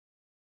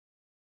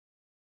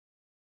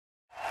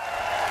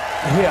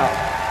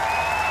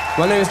Yeah.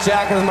 My name is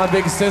Jack, and this is my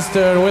big sister,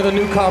 and we're the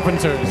New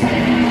Carpenters.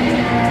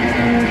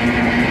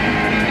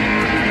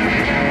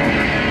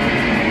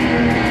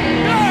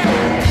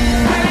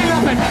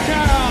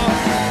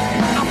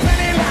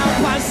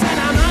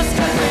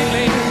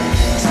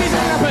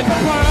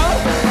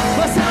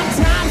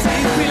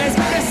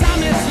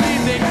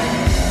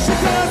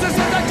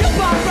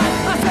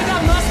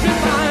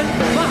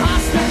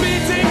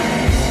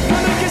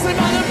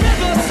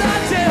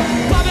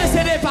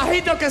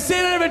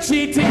 Consider it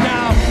cheating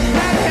now.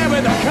 Head here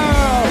with a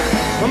curl.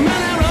 A man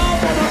I roll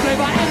for the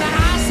flavor and the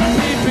ass of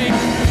peeping.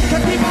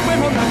 Can keep away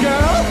from the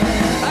girl.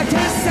 I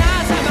can't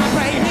size on my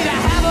brain. Need to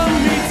have a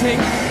meeting.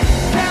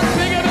 Can't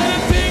think of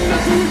anything to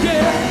do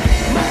yet.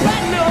 My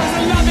bad nose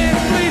and love is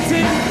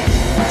fleeting.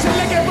 She's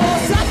looking for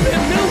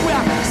something new.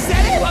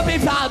 Said it would be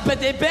fine,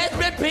 but they best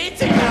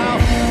repeating now.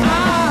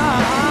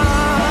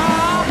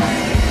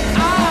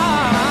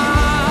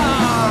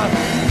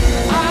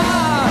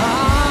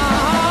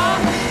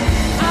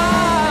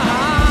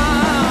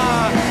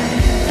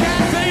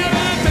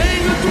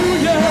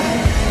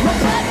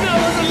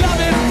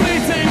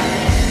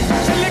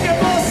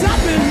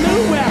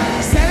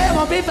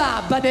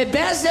 But they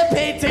best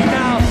painting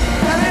now.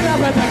 Fell in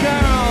love with a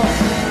girl.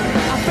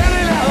 I fell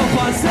in love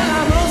once and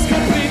I rose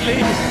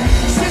completely.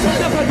 She's in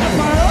love with the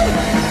world.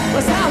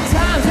 But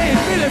sometimes these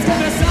feelings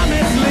can be so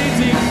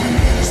misleading.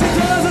 She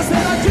tells us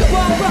that I do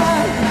all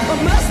right.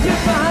 I must be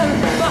fine.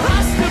 My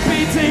heart's still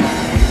beating.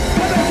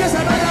 But because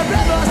I'm on the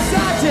river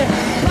Sergeant.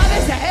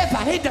 Promise that if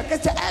I hit the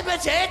kiss to ever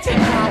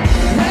changing now.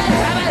 Let's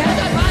have a head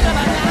up out of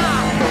a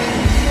now.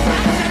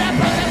 Let's set up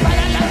on the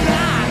bottom of the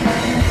block.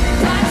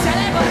 Let's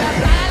set up on the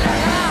block.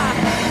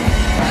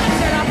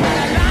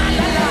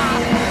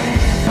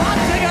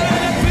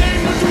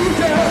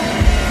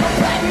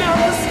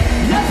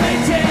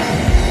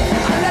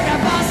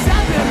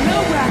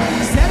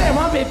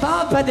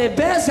 But they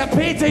best are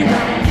painting.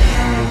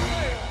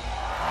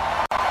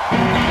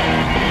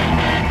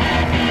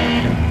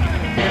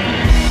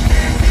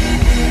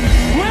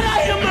 When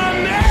I hear my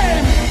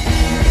name,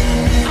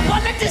 I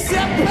want to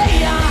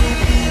disappear.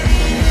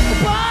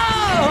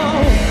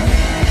 Whoa,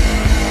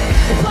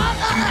 whoa,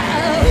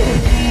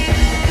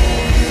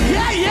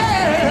 yeah, yeah.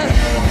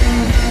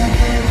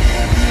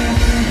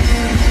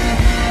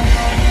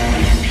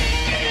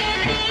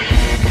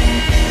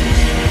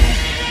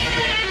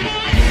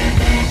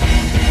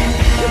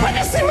 When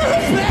I see my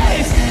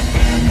face,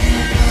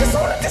 just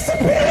wanna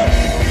disappear.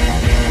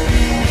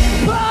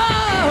 Whoa,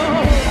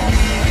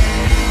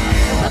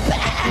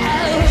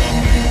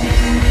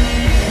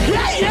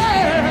 yeah, yeah.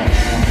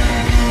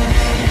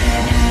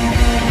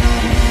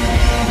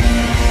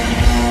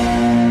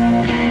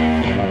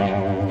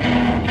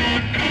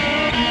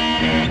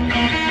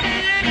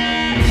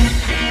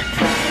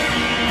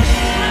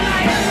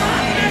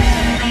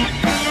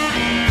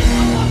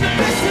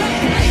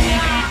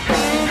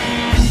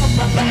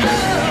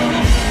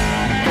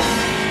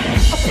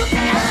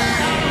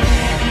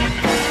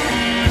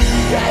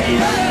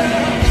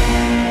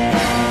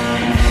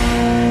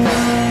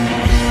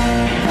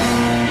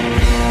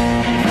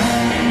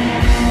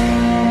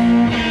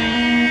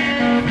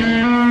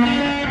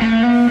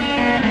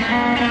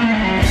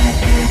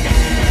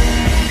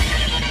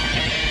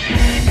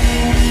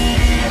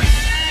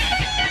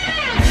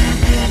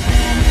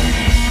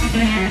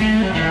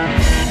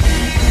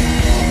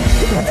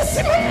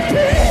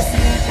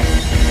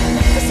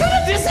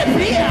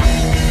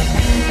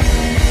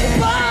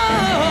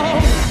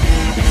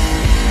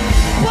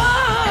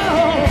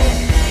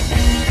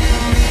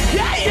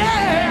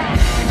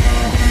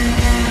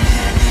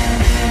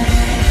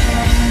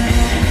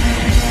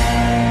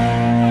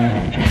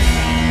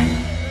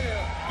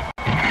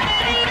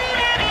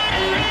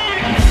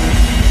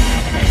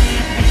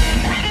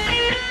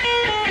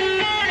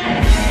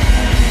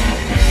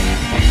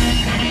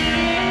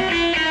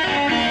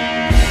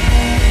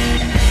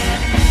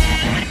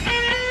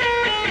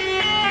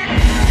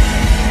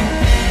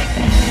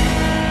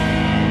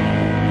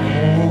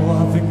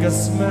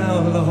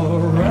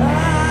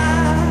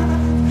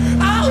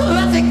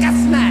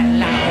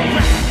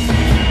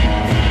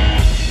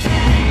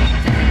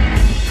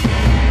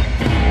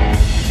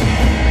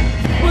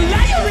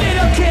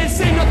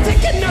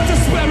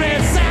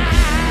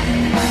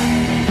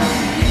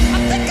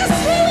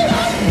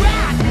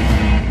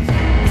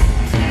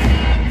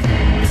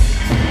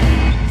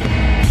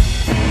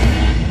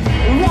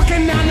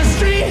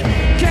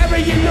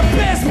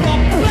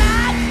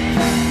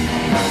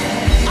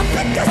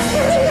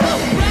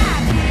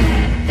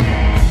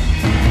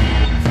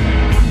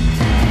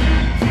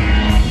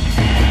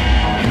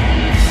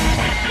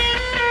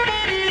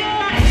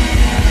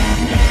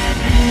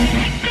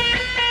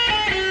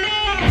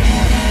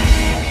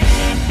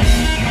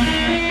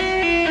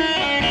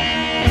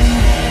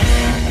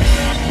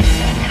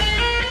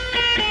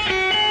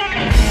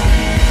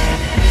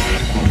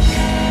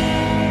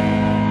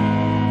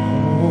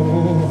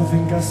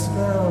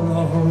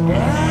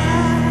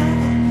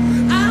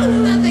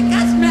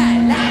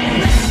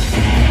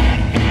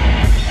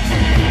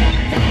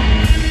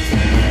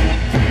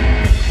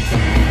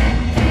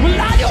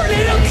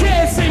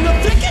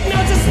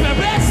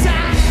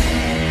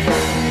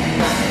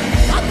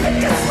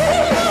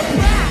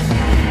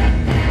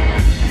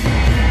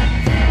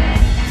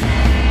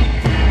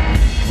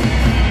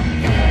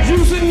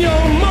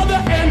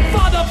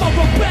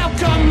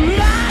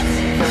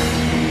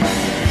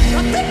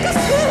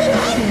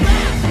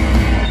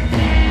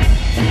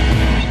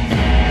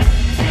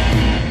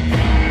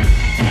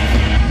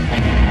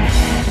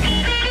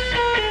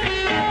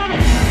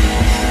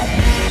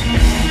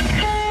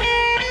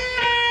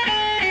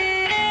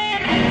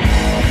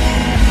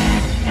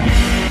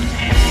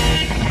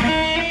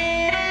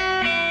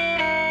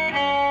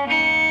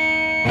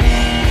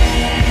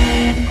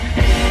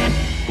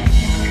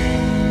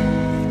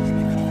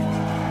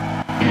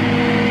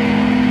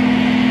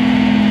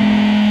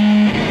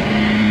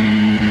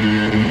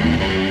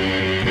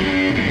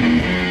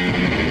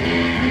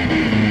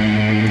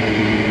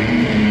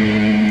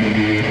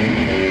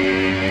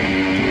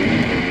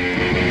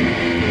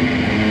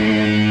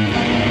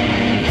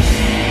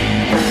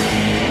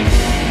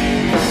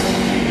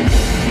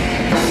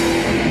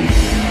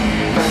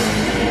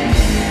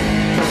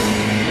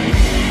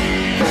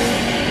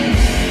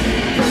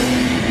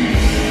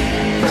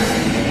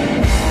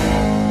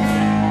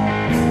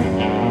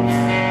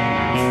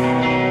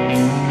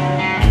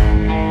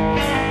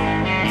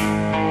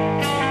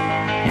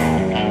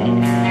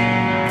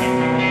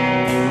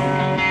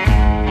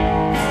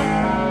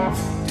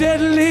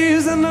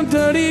 trees and the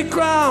dirty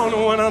ground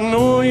when I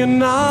know you're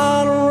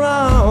not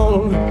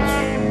around.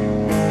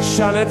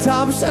 Shiny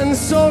tops and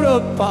soda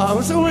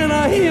bombs when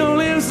I hear your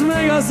lips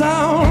make a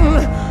sound.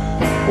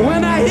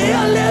 When I hear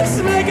your lips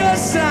make a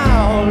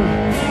sound.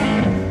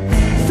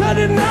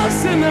 30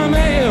 notes in the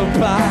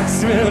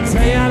mailbox will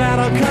tell you that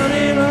I'm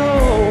coming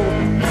home.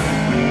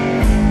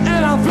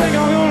 And I think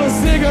I'm gonna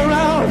stick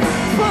around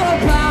for the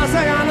power,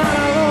 say I'm not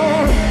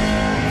alone.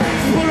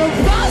 For the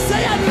power,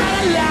 say I'm not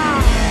alone.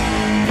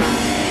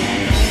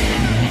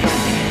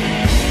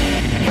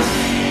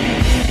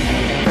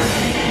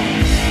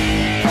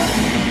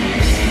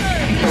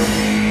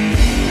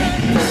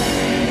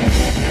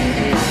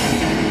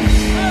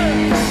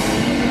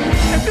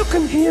 If you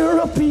can hear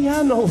a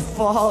piano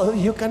fall,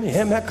 you can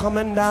hear me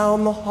coming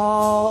down the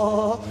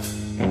hall.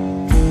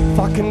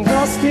 Fucking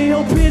dusty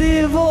old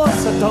pretty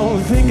voice, I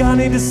don't think I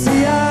need to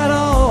see at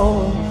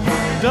all.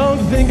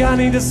 Don't think I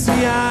need to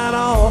see at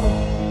all.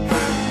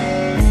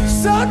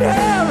 Sun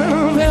hair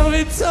and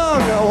velvet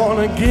tongue, I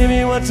wanna give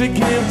you what you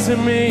give to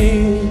me.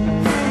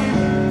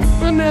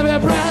 And every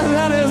breath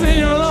that is in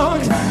your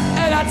lungs,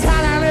 and a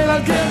tiny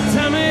little gift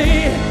to me.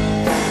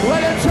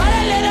 Well, you try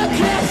a little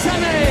gift to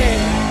me.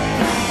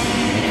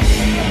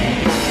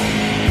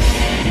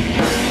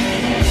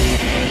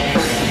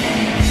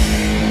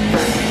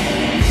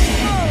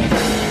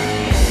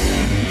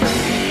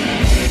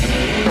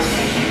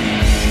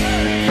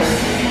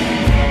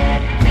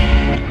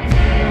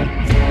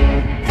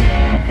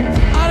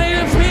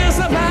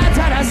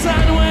 The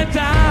sun went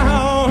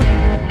down.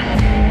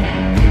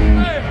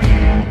 Hey.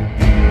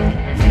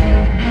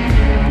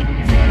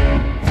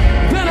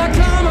 Then I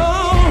come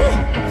home.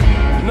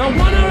 No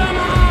wonder why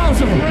my arms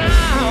are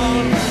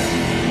brown.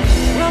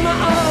 Why my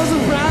arms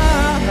are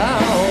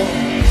brown.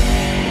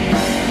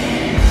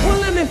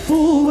 Well, any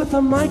fool with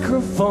a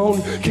microphone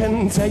can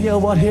tell you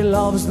what he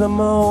loves the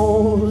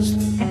most.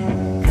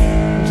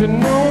 To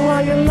know why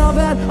you love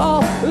that,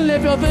 oh,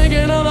 if you're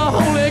thinking of the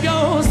Holy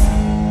Ghost.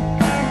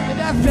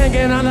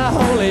 Thinking of the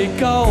Holy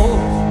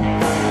Ghost.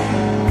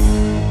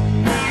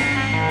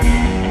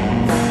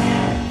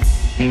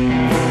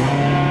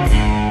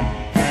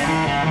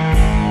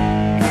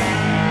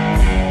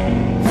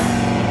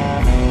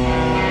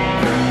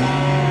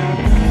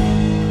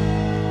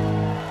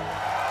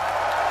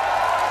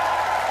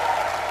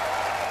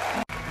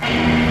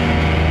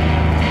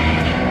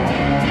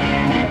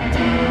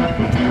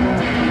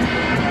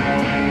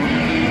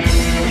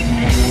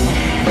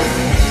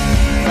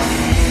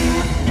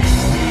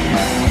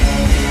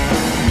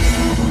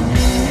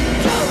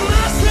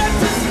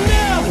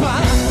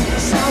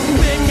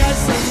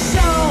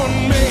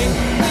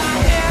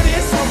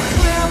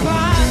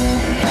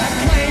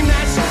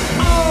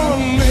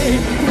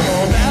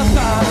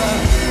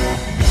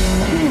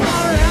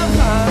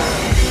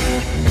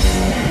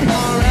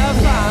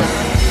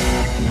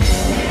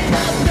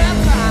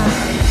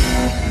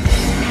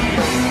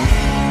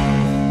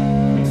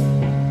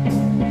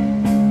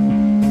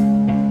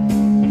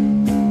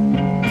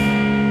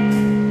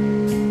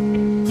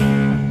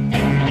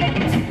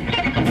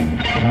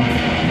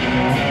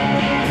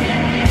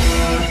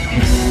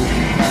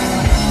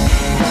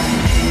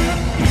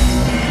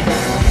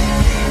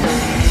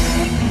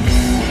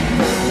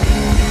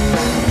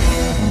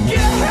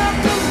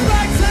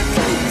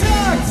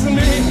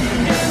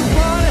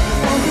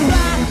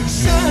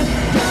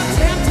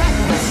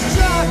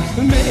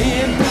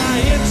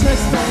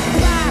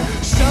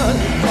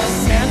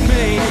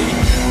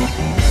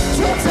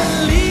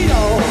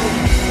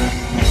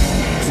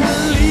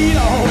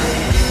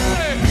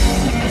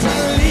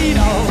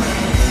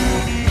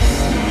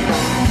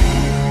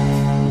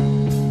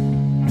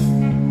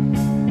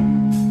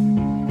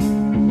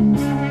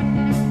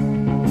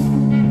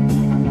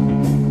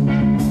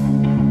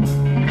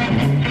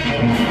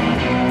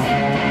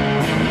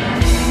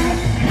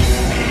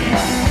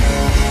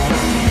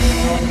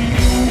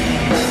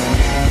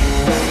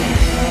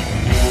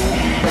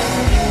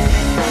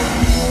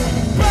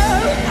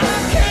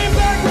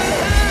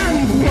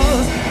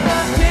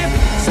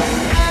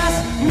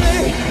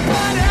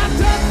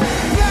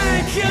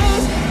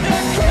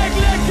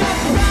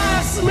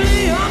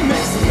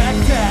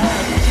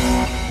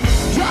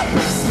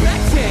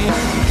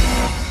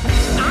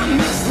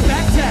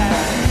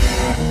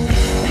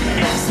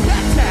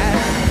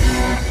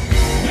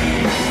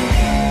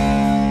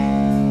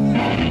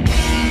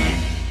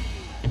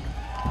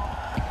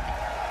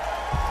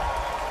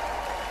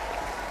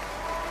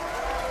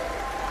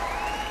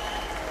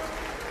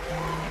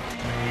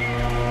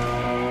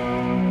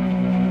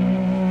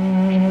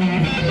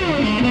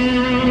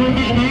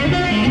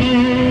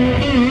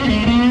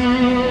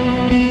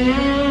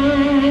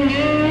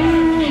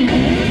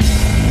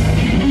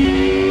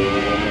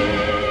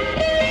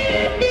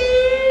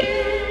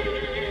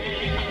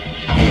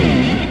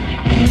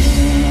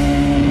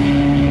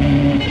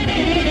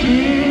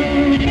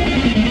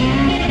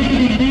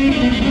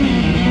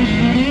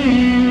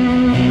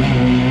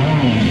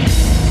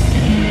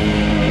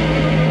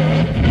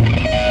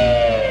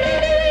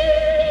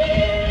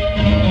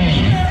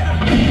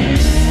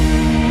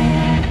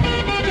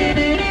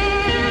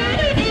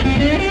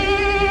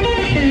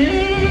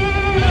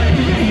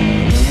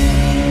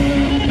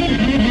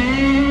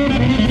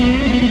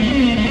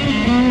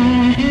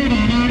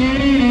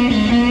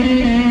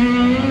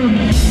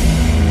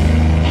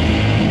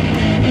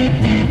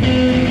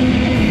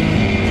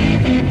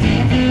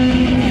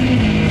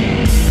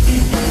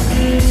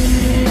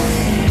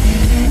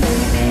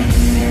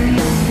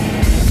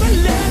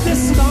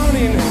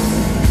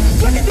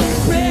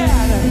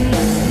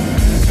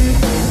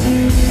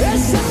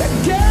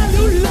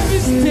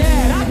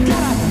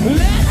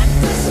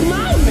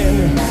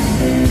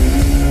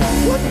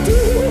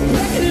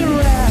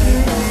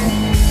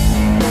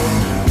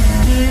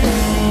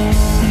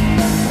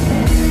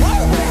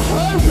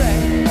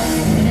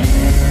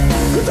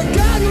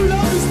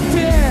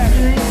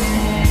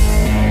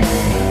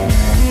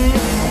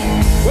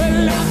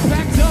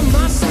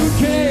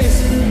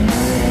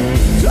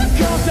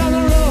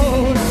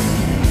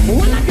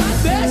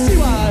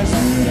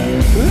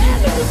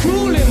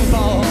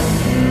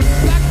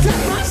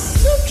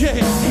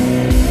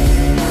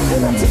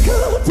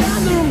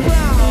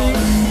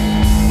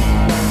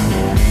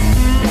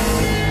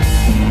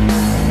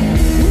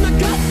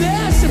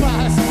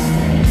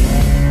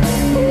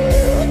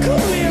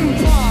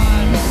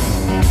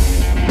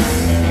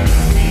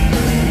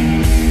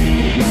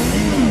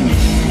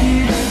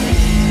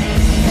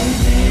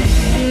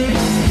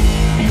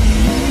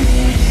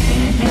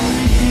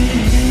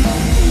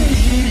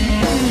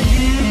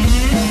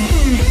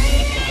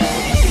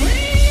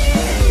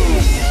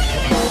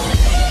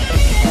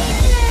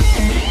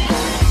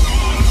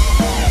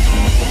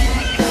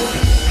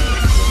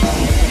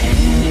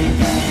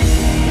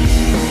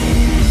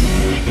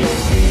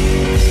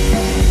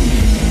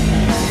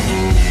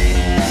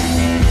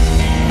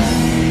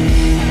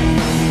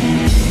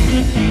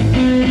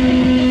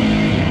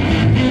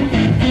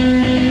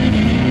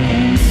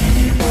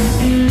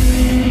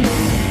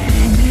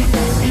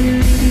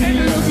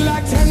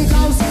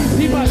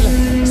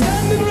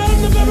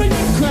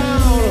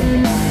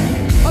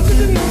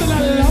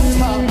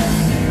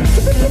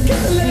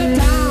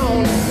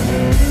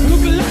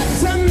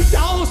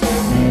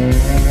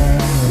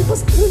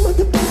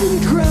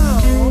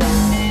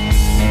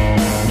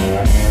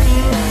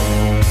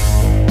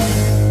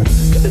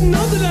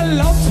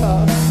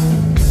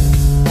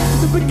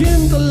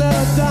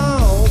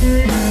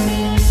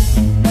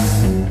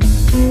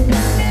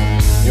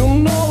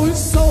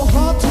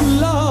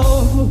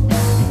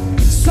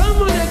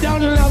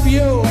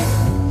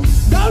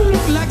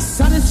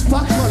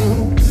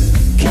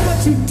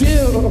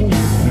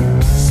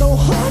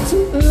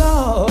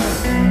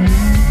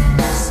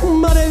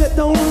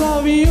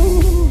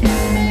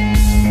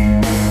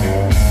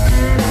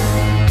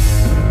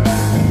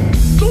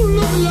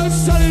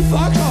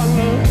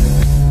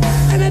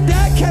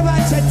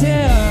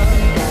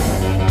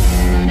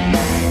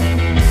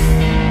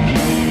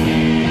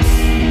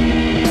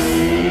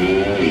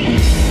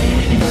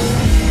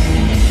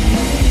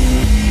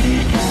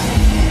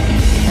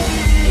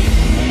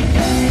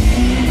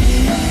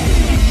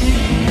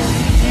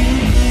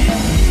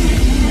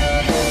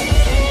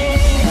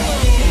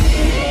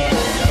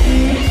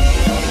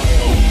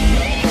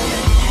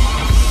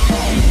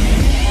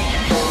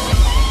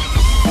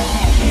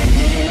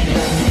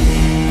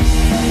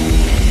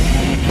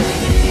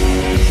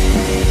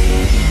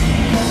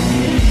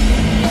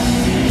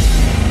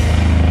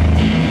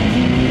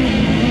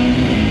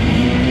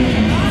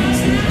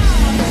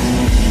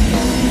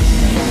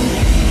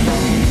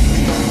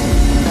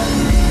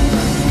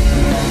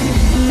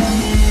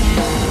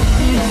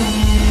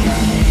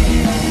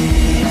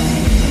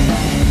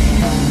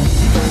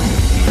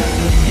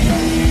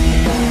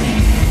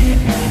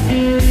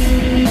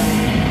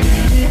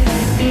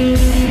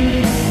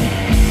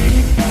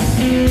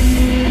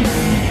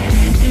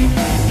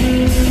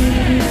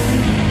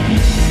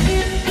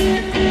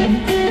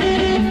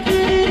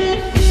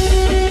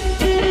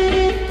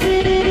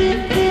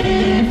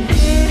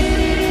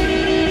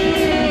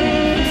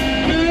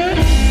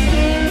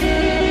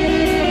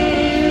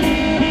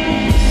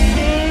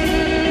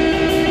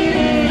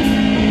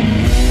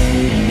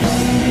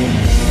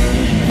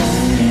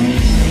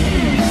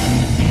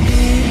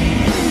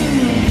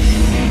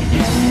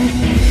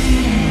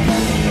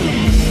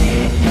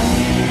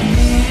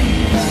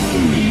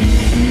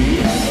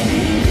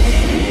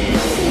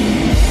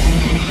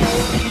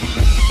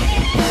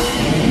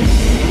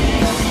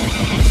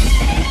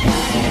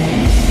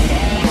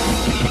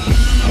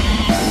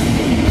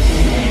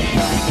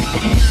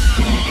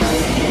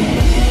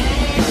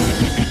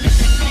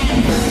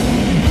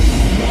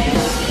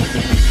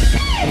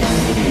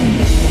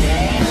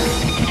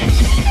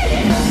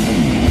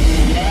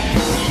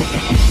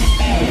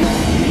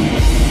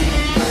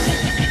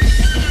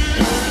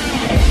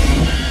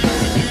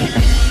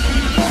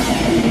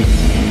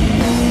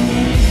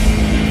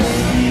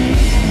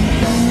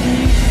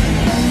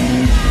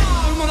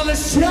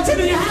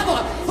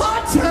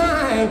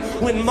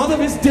 when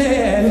mother is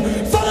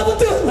dead. Father will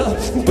do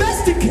the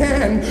best he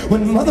can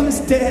when mother is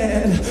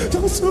dead.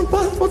 Don't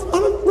survive what's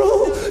on the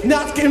road.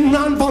 knocking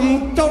round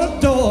from door to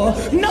door.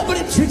 Nobody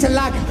treats you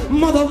like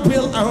mother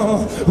will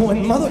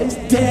when mother is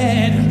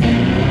dead.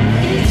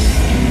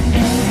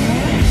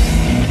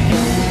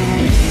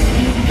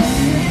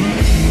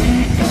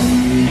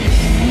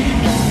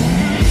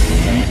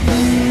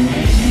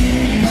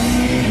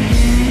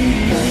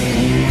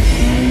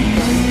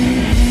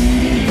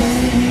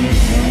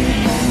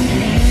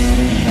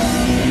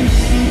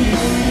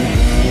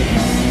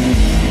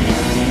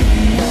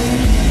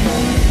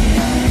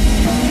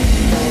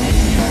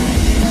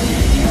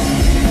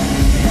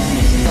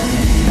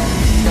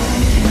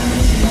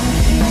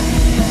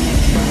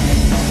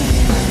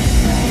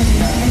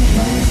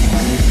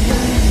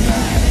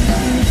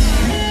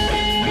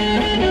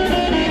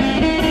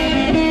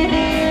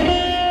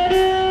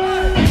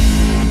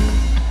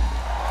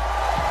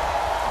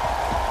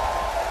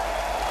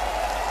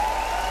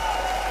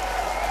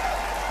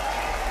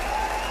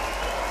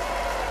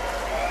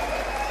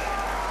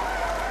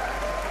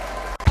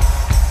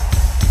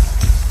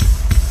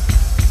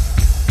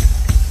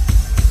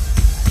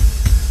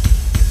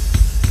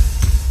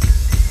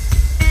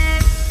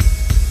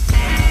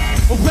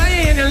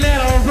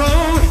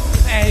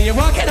 You're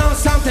working on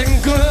something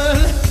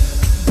good,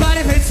 but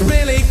if it's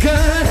really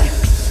good,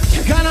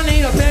 you're gonna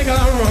need a bigger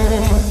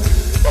room.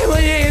 And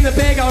when you're in the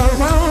bigger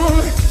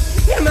room,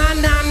 you might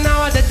not know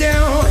what to do.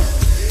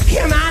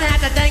 You might have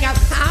to think of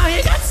how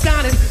you got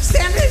started.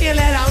 Stand in your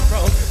little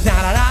room. Da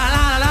da da da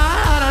da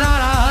da da da da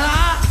da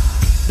da.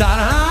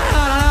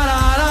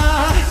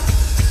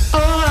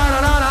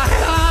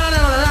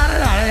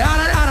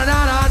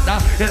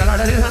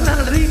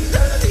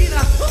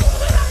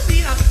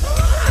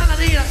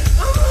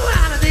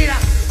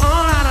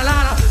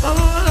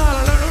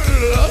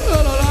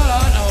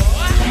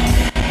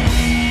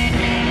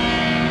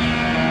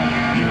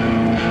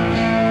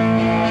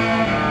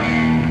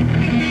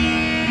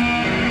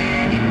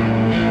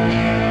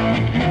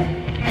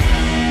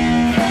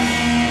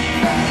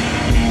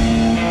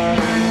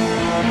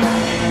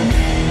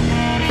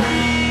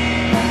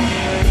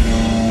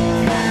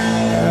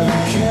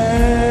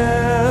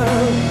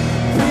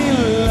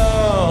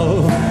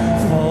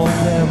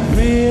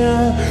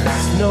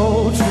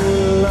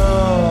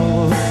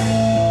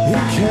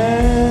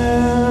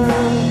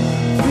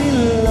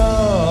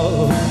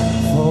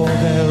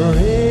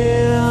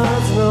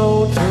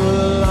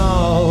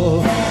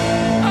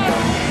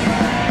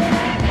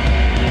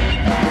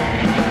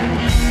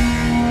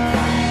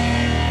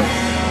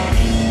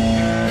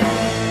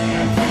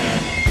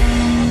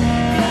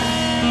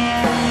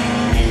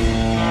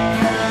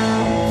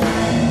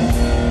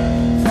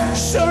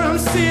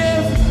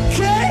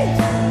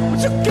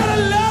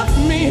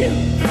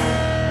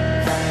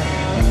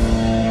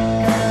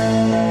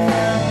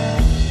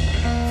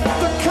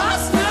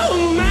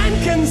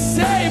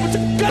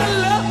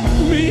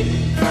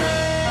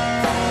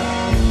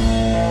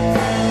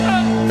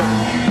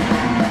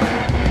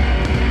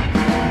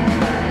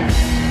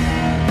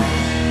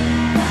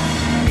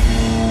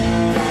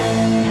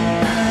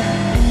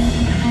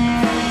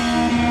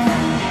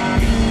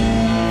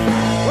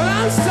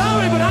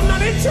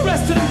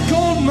 Interested in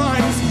gold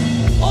mines,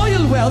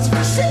 oil wells,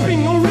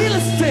 shipping or real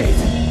estate.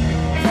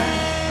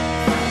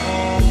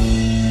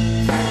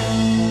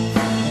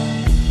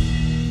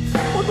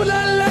 What would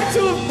I like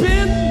to have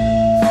been?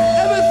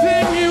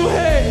 Everything you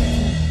hate.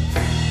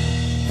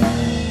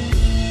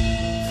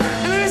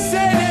 And let me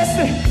say this,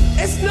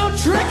 it's no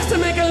trick to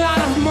make a lot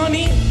of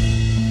money.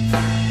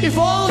 If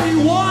all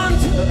you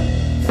want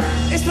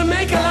is to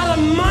make a lot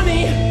of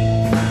money,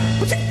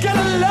 but you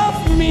gotta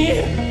love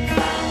me.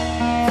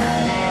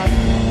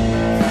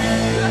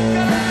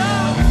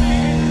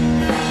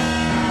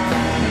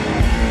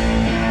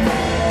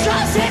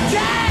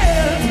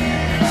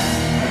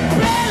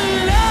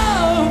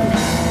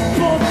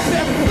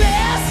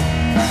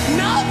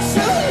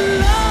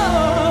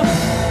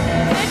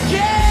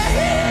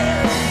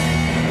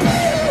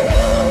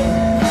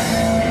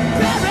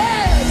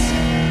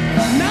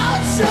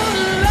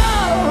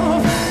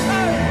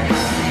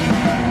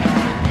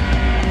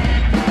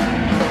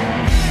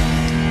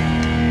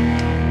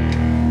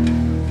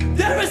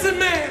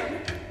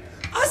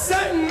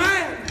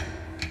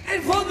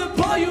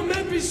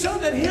 Show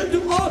that he'll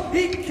do all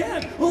he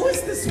can. Who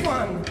is this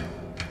one?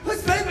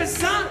 Whose favorite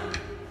son?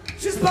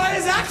 Just by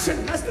his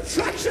action has the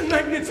traction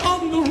magnets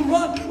on the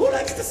run. Who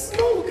likes to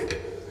smoke?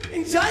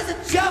 Enjoys a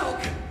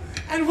joke.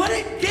 And when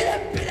he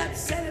get a bit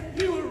upset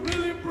if you were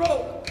really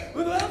broke,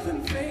 with wealth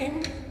and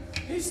fame,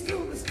 he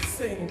still is the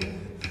same.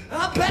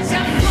 I'll bet you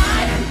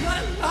fly,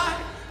 not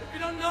alive, if you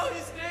don't know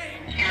his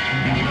name.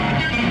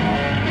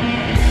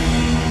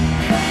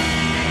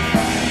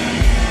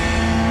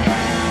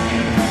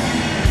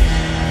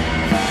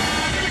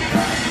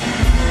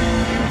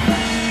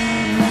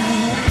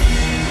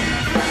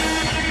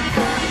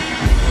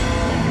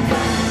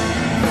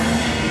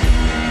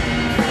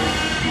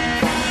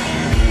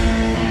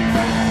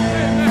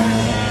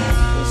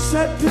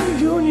 Set the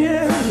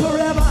union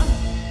forever.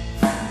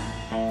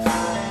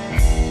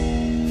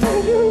 The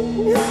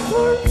union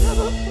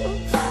forever.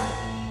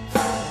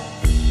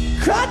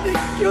 Cried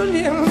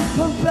union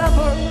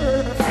forever.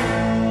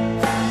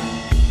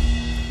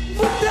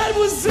 But that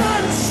was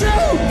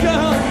untrue,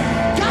 girl,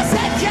 'cause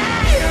I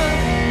can't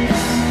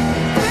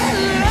be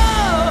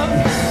loved,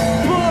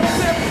 but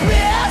the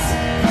best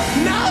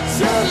not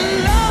to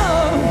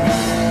love.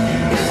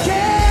 You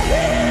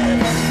can't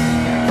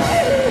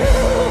be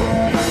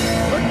loved,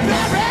 but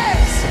there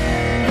is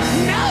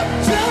no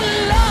to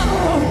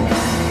love.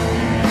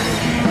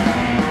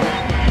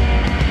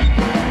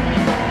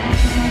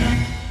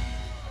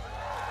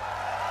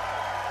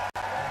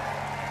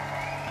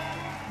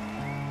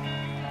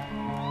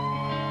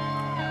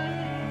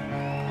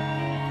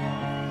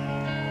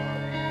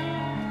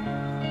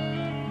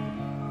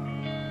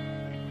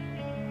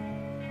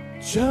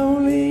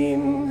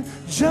 Jolene,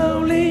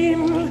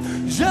 Jolene,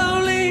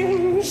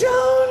 Jolene,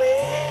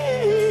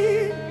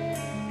 Jolene,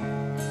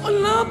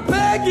 well, I'm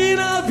begging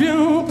of you,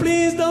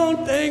 please don't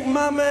take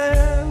my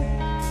man.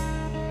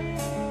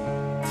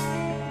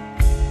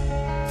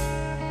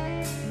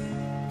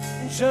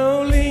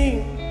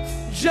 Jolene,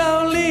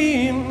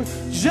 Jolene,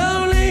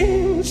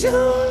 Jolene,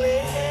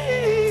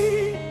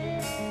 Jolene,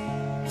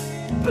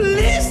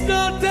 please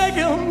don't take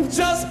him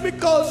just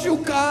because you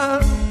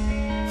can.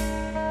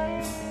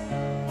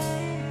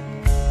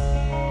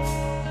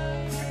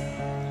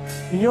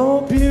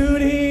 Your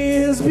beauty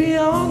is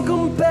beyond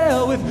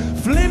compare, with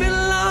flaming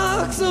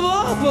locks of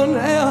auburn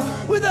hair,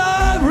 with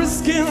ivory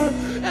skin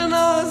and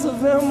eyes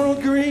of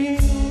emerald green.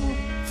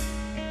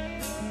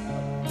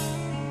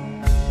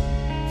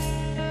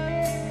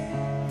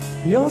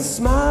 Your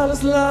smile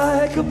is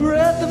like a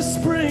breath of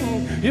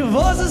spring, your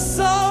voice is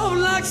soft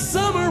like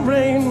summer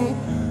rain.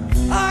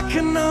 I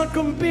cannot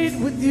compete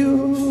with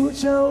you,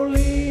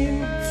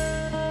 Jolene.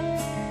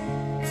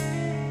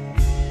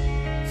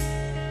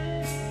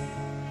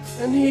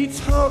 And he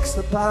talks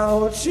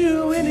about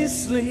you in his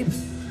sleep.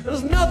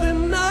 There's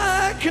nothing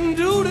I can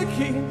do to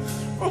keep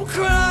from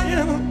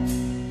crying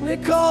when he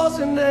calls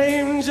your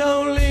name,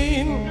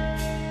 Jolene.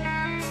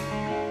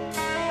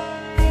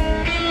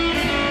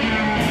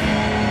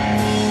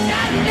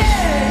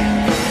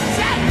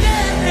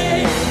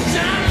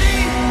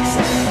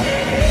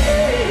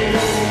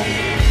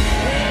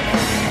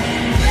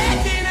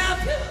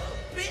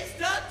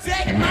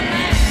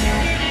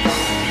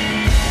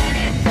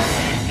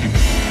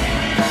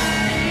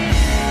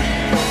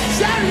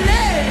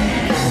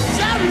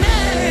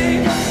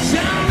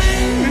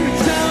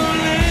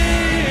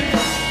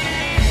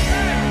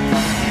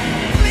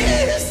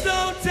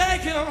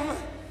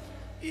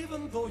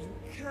 Even though you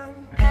can.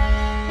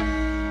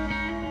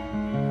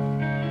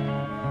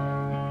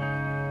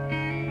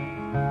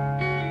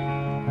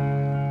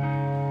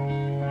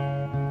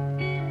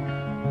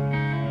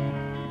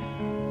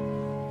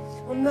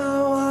 Well,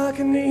 now I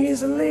can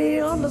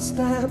easily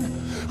understand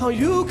how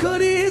you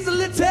could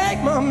easily take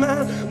my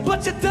man,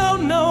 but you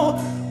don't know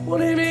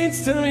what he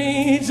means to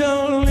me,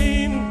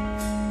 Jolene.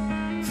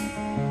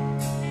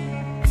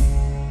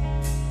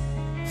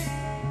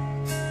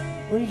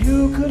 Well,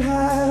 you could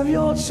have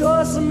your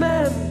choice of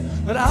man,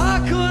 but I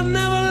could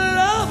never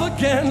love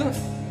again.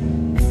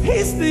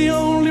 He's the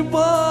only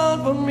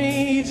one for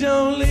me,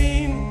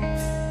 Jolene.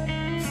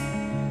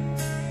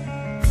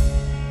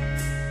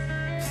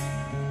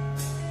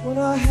 When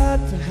I had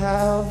to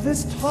have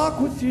this talk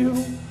with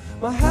you,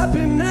 my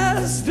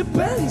happiness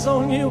depends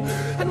on you,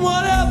 and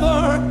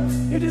whatever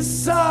you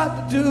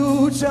decide to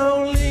do,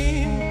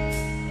 Jolene.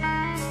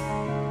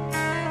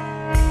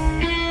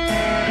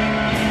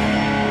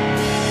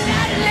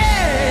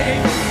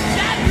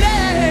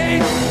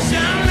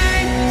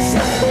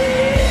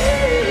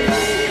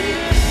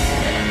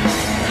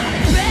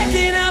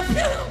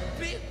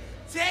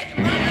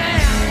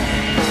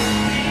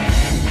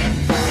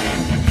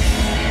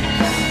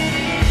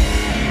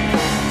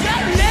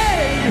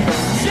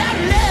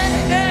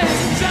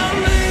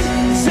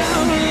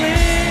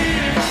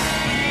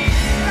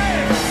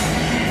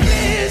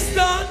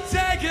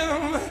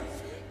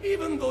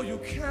 Even though you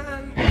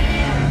can.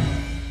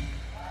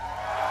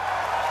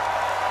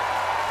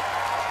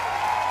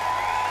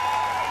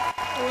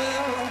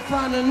 Well, I'm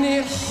finding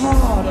it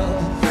harder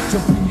to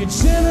be a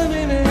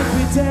gentleman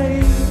every day.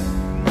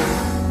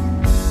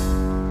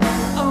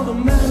 All the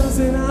manners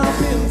that I've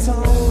been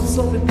told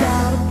slowly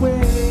died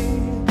away.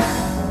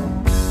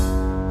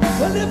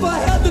 Well, if I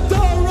had the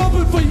door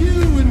open for you,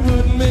 it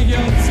wouldn't make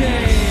your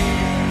day.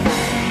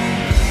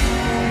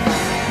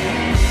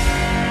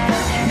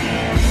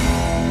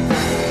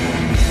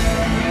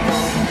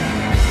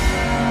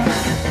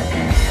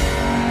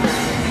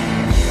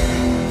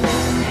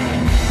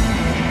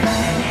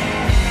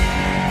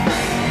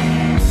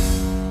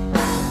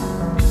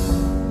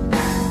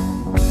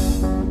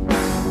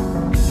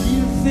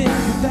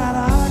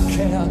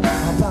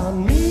 About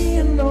me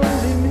and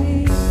only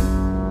me.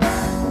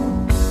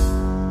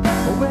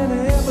 When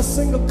every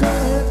single girl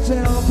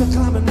had help for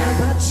climbing up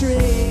that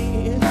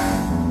tree.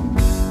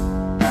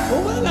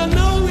 Well, I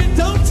know it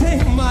don't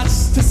take much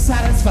to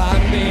satisfy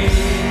me.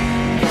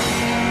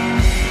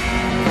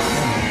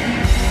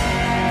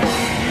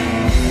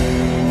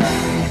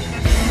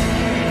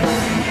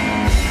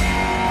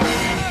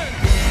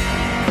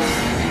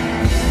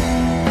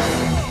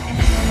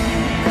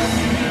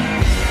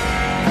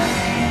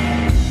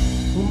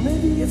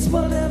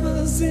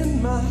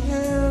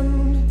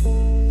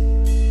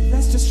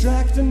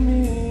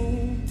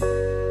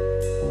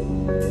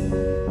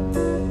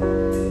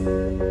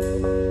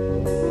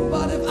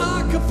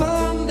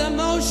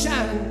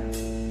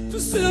 ocean to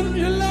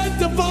simulate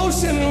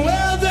devotion.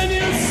 Well, then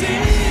you see.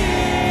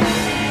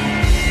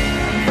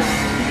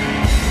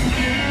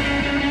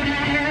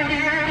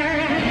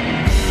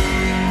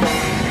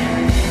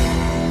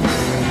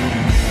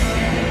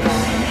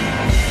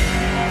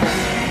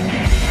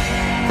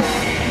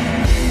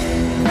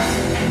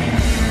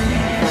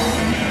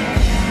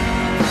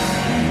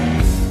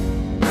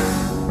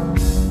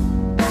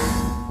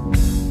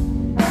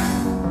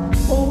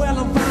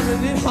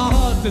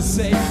 Hard to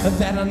say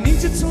that I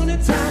need you 20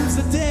 times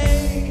a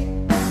day.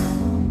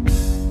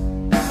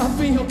 I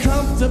feel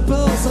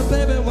comfortable, so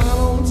baby, why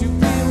don't you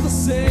feel the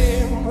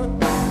same?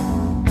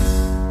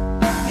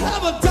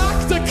 Have a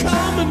doctor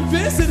come and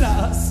visit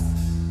us.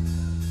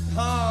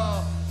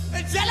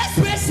 And tell us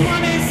which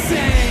one is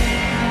sane.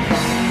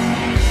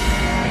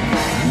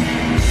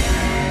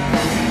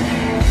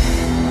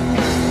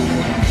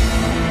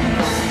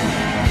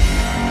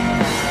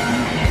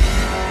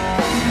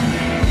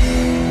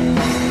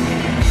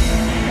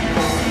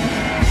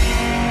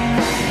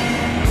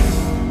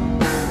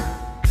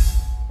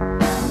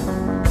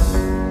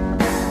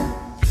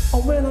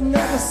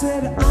 I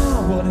said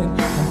I wouldn't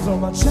throw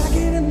my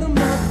jacket in the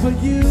mud for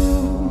you,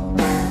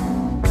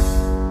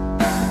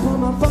 but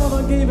my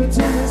father gave it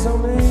to me, so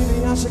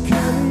maybe I should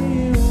carry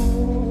you.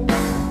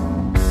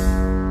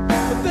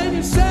 But then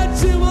you said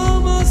you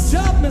almost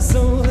dropped me,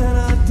 so then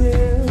I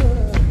did,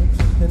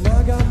 and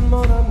I got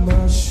mud on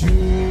my shoes.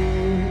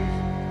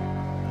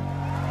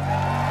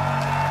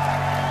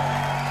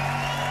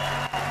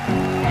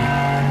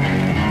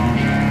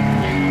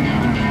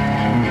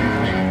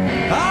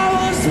 I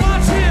was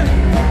watching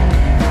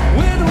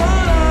with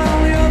one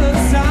on the other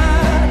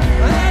side.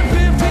 I had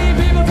 15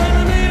 people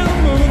telling me to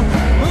move,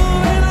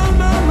 moving on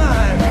my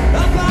mind.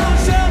 I found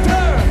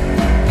shelter,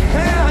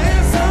 yeah,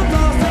 in some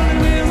thoughts telling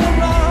me it's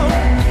wrong.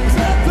 I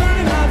said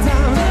 39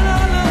 times that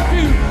I love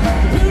you,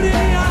 the beauty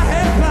I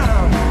had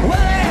found.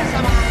 Well, there's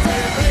a man,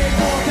 2, 3,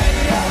 4, take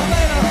the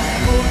elevator,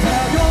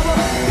 hotel over,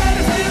 got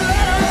to see the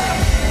letter.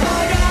 All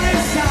I got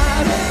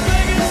inside is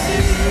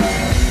vacancy.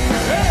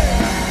 Hey.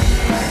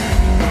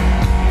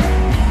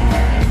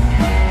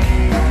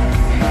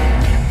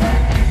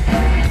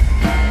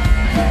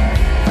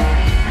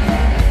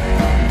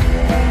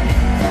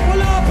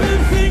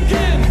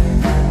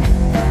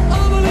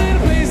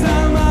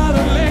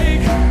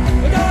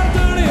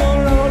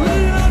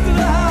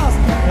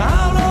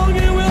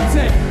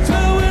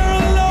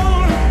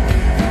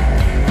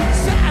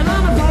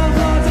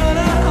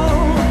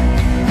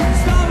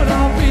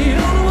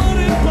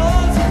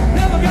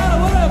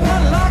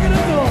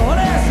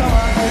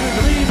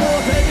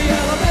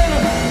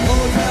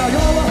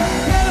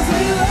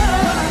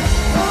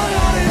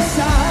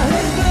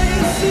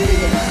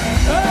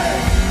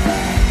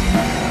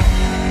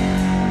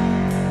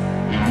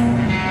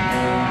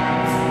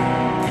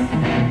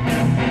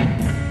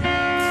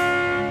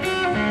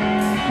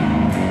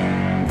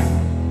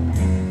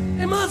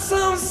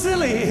 Sounds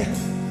silly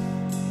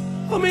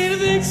for me to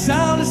think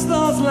childish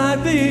thoughts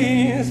like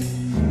these,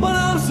 but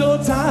I'm so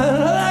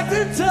tired of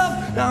acting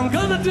tough. Now I'm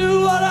gonna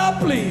do what I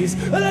please.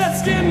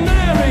 Let's get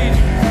married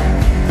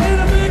in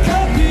a big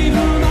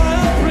cathedral by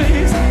a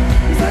priest.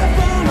 Is that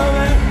fun, my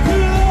man? You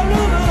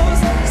Lord knows.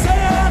 Say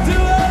I do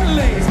at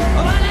least.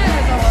 Oh, my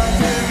legs are 1,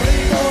 2,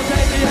 3, 4.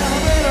 Take the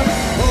elevator,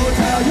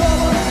 hotel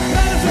over,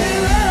 better see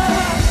letter.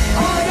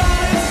 All I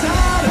got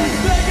inside is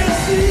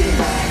vacancy.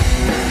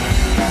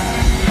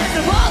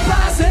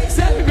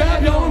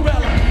 Grab your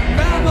umbrella,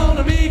 grab on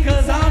to me,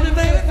 cause I'm your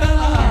favorite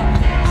fella.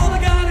 All I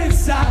got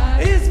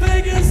inside is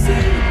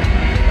vacancy.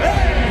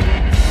 Hey!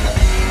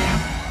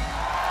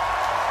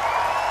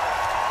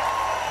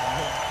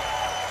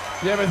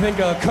 You ever think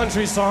a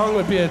country song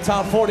would be a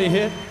top 40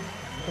 hit?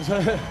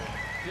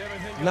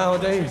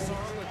 Nowadays.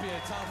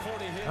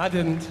 I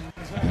didn't.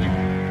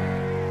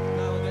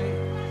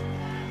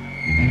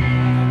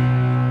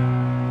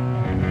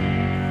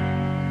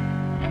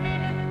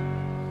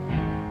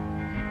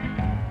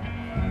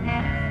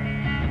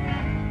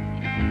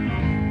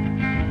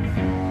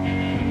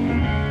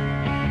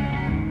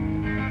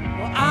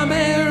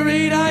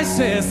 I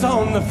says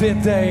on the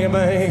 5th day of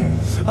May,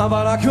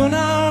 but I could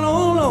not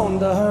hold on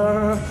to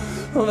her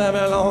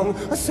very long,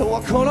 so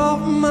I cut off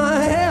my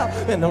hair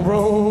and I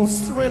rode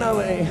straight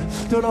away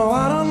to the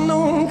wide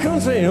unknown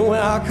country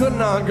where I could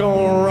not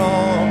go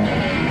wrong.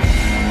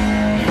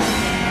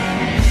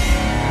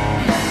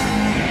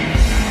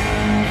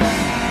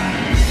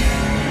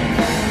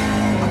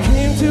 I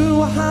came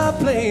to a high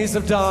place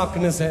of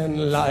darkness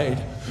and light.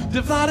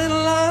 Dividing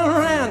line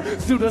ran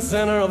through the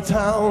center of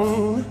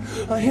town.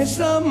 I hitched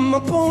up my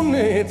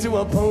pony to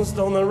a post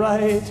on the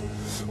right.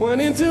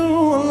 Went into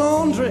a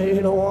laundry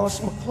to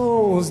wash my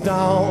clothes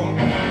down.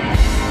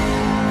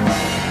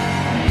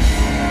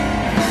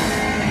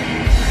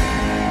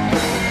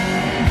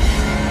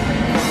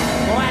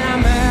 When a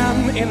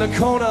man in the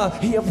corner,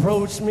 he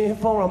approached me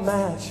for a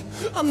match.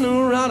 I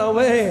knew right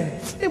away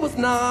it was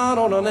not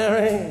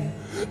ordinary.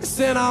 He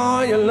said,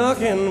 are you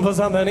looking for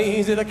something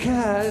easy to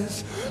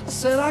catch? I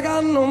said, I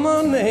got no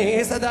money.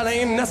 He said, that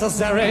ain't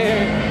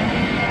necessary.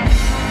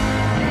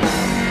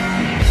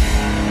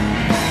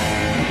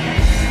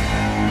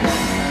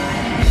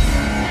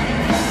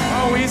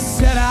 We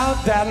set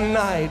out that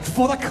night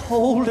for the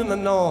cold in the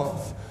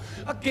north.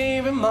 I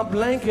gave him my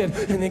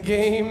blanket and he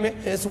gave me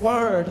his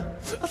word.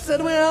 I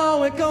said, where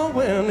are we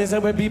going? He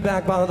said, we'll be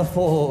back by the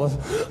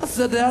 4th. I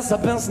said, that's the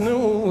best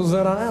news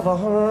that I ever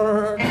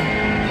heard.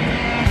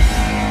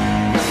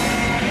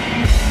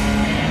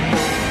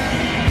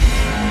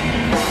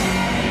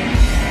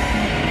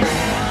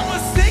 I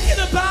was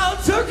thinking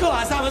about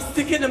turquoise, I was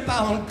thinking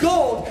about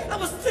gold, I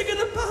was thinking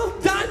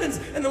about diamonds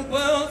and the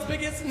world's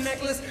biggest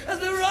necklace as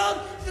we rode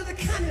through the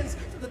canyons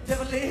to the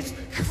devilish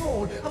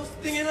cold. I was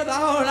thinking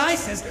about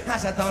ISIS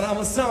as I thought I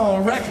was so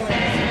reckless.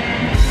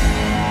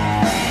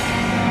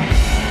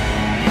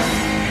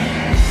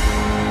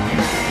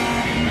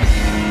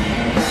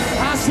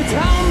 She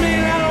told me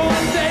that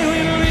one day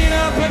we'd meet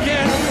up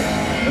again.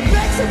 It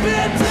makes a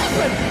bit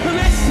different the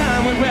next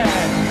time we met.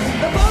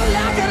 The boat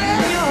like an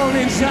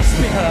alien and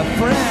just be her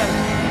friend.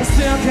 I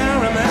still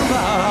can't remember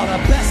all the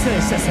best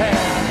things she's had.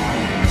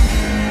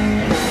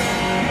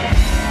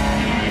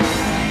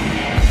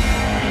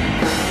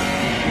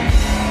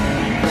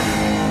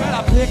 Well,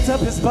 I picked up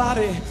his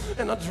body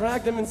and I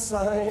dragged him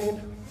inside.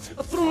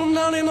 I threw him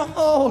down in the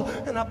hole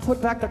and I put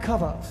back the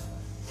cover.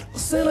 I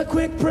said a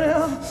quick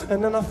prayer,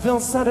 and then I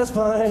felt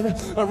satisfied.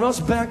 I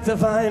rushed back to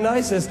find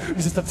ISIS,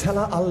 just to tell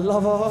her I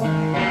love her.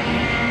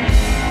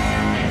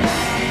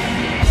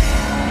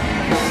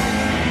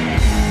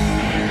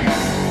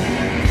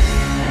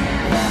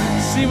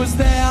 She was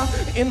there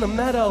in the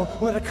meadow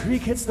where the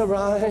creek hits the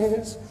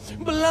rise,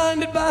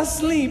 blinded by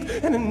sleep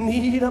and in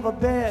need of a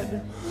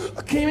bed.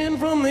 I came in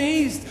from the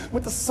east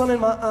with the sun in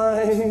my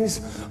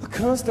eyes. I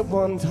cursed at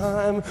one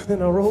time,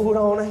 then I rode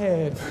on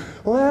ahead.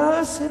 Well,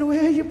 I said,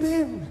 where you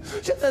been?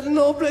 She said,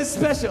 no place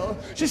special.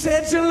 She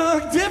said, you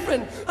look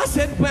different. I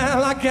said,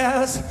 well, I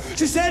guess.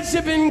 She said,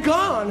 she'd been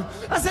gone.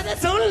 I said,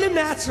 it's only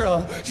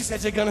natural. She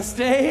said, you're gonna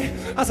stay?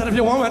 I said, if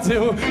you want me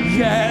to,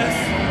 yes.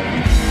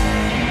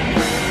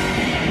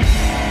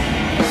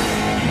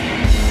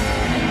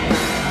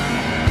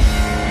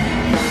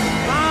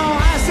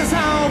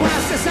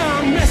 It's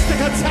a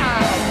mystical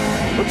time.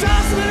 What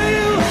drives me to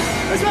you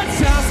is what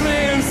drives me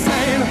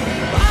insane.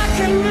 I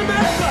can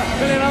remember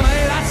the little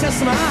way that you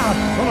smiled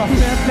on the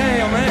 5th day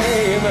of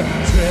May, the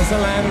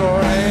drizzle and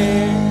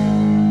rain.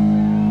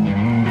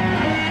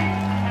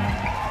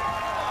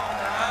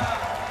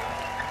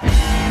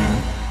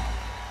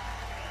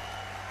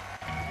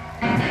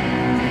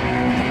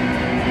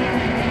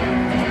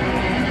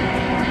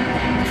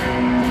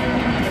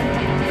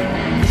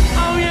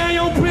 Oh yeah,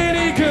 you're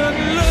pretty good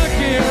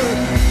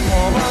looking.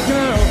 Oh my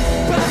girl,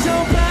 but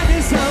your back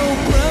is so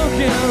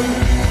broken.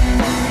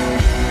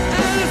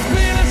 And it's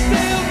been a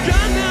still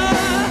gonna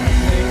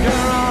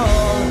linger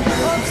on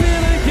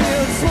until it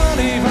gets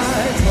 25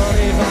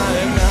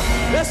 now.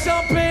 You're so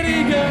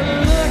pretty good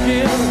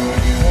looking.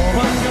 Oh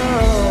my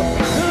girl,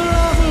 your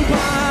eyes are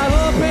wide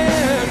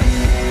open.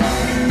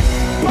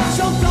 But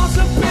your thoughts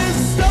have been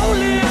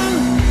stolen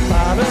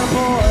by the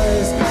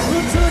boys who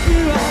took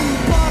you out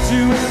and bought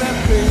you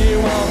everything you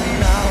want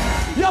now.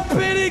 You're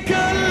pretty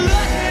good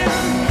looking.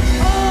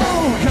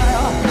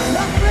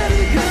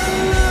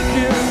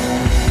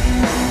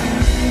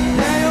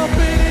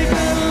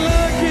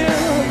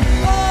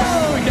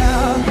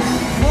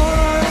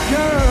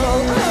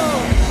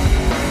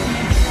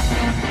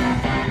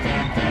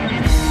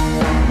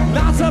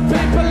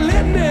 People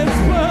in this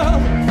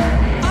world,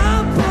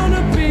 I'm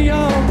gonna be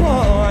your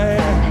boy.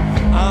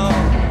 Oh,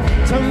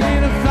 to me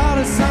the thought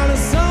is sounding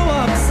so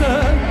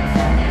absurd.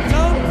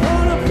 Don't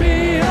wanna be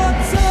your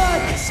toy,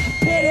 'cause you're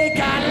pretty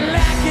good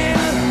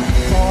looking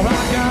for a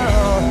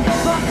girl.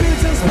 My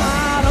future's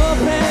wide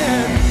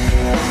open.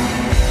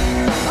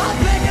 I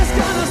think it's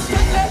gonna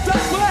stick that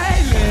way,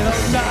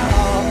 little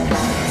dog,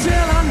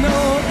 till I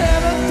know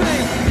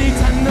everything need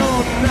to know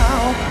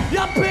now.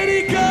 You're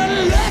pretty good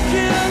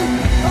looking.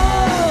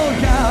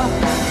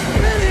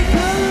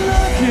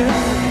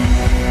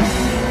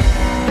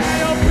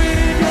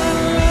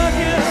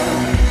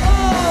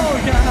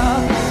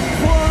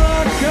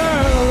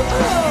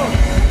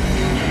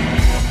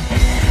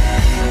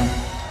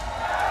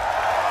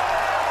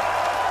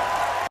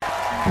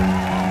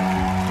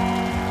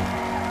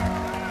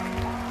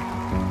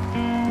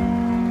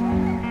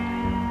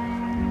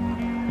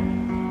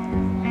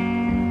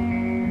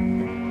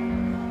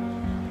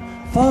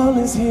 Fall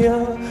is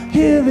here,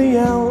 hear the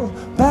yell,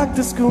 back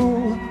to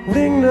school,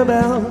 ring the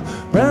bell,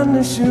 brand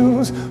new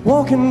shoes,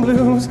 walking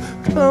blues,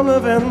 clown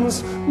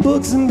events,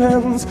 books and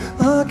pens.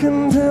 I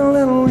can tell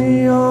that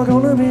we are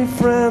gonna be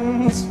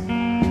friends.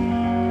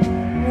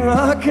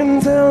 I can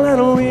tell that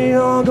we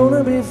are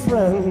gonna be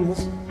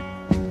friends.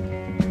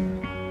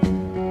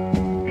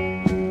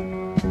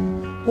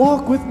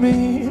 Walk with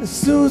me,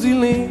 Susie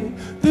Lee,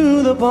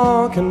 through the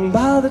park and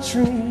by the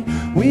tree.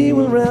 We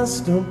will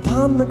rest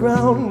upon the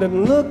ground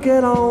and look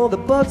at all the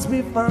bugs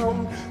we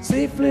found.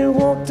 Safely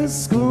walk to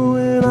school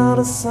without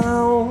a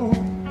sound.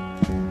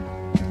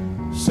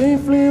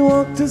 Safely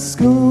walk to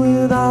school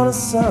without a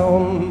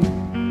sound.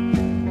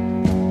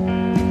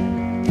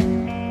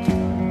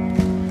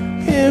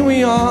 Here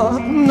we are,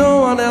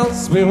 no one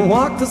else. We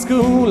walk to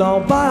school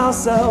all by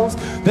ourselves.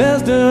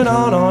 There's dirt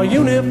on our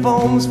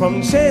uniforms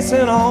from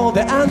chasing all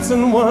the ants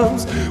and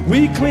worms.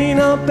 We clean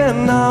up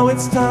and now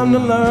it's time to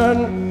learn.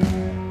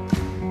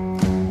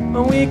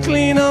 We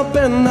clean up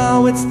and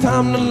now it's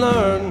time to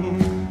learn.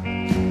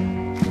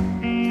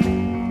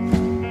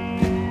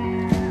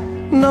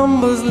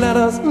 Numbers,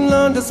 letters,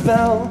 learn to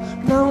spell.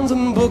 Nouns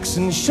and books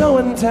and show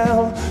and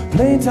tell.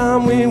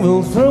 Playtime we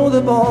will throw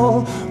the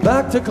ball.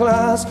 Back to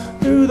class,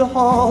 through the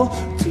hall.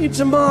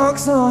 Teacher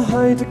marks our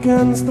height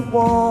against the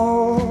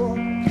wall.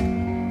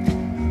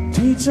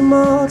 Teacher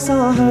marks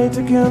our height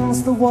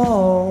against the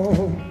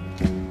wall.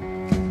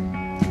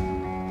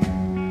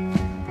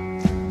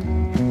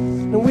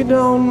 And we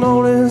don't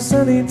notice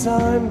any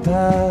time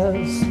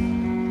pass.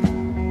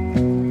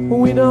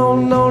 We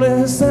don't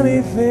notice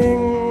anything.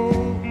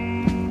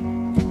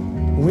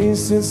 We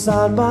sit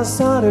side by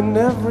side in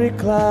every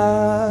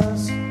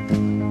class.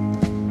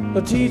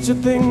 The teacher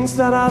thinks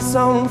that I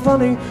sound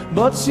funny,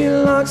 but she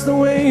likes the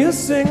way you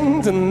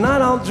sing.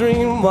 Tonight I'll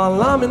dream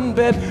while I'm in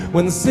bed,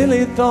 when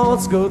silly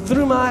thoughts go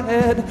through my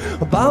head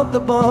about the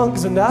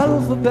bugs and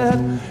alphabet.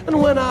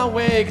 And when I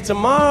wake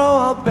tomorrow,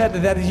 I'll bet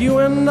that you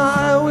and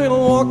I will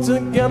walk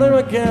together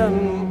again.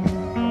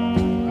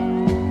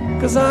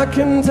 'Cause I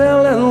can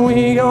tell that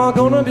we are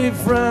gonna be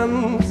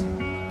friends.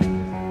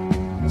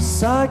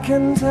 I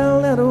can tell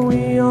that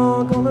we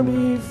are gonna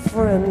be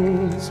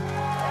friends.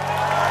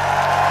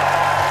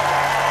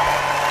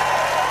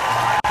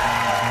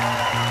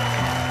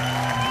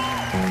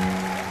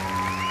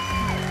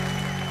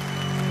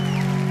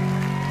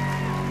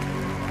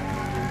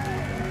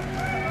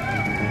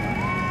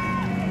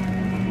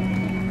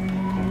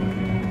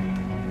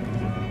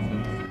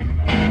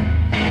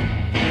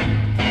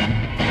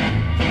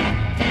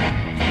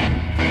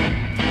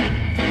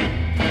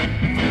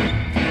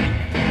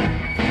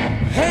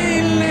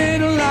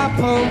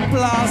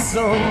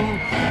 Blossom,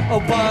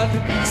 oh, but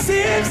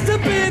seems to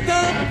be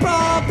the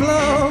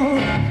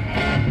problem.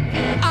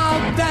 All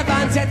the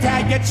ones you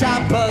take your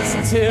choppers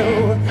to,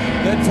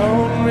 they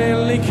don't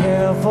really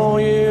care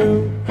for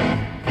you.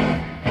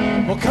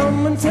 Well,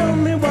 come and tell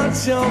me what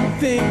you're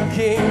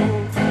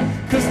thinking,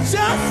 'cause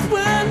just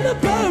when the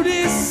boat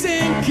is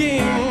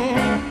sinking,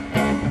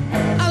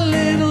 a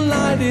little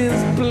light is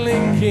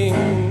blinking,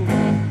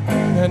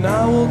 and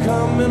I will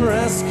come and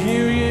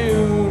rescue you.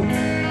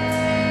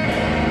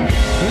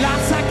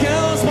 Lots of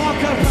girls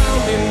walk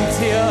around in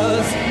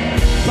tears,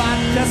 but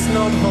that's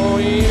not for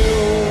you.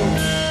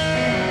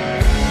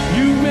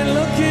 You've been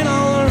looking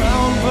all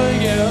around for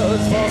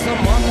years for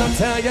someone to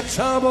tell your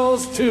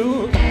troubles to.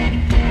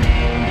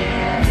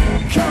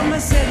 Come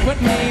and sit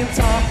with me and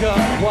talk a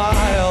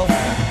while.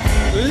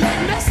 Let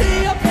me see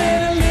a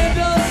pretty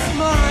little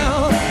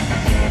smile.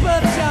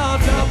 Put your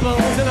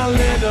troubles in a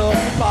little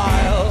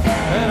pile,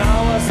 and I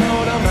will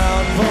sort them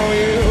out for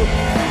you.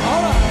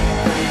 All right.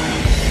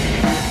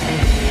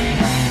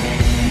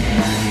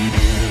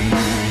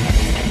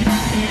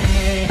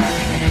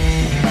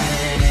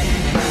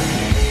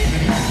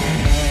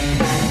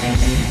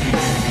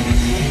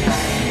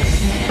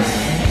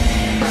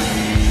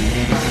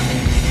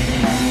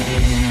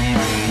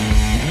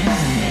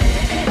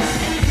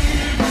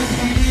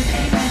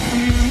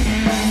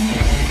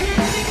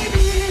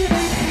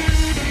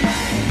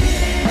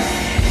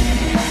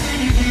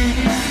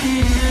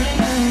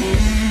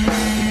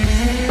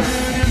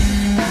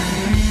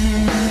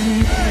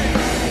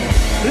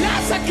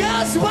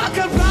 Walk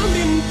around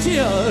in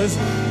tears,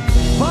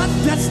 but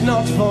that's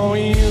not for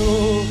you.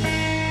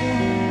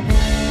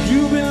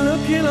 You've been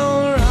looking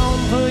all around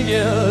for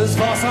years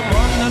for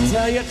someone to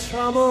tell your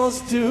troubles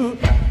to.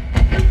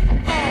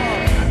 Oh,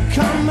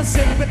 come and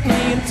sit with me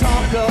and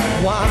talk a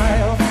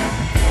while.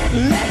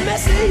 Let me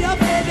see your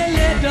pretty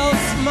little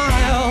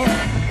smile.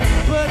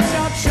 Put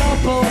your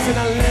troubles in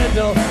a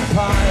little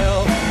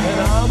pile, and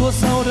I will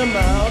sort them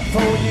out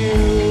for you.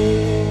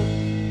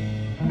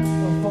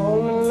 I'll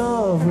fall in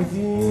love with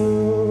you.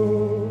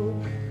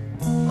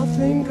 I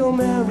think I'll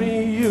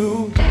marry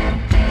you.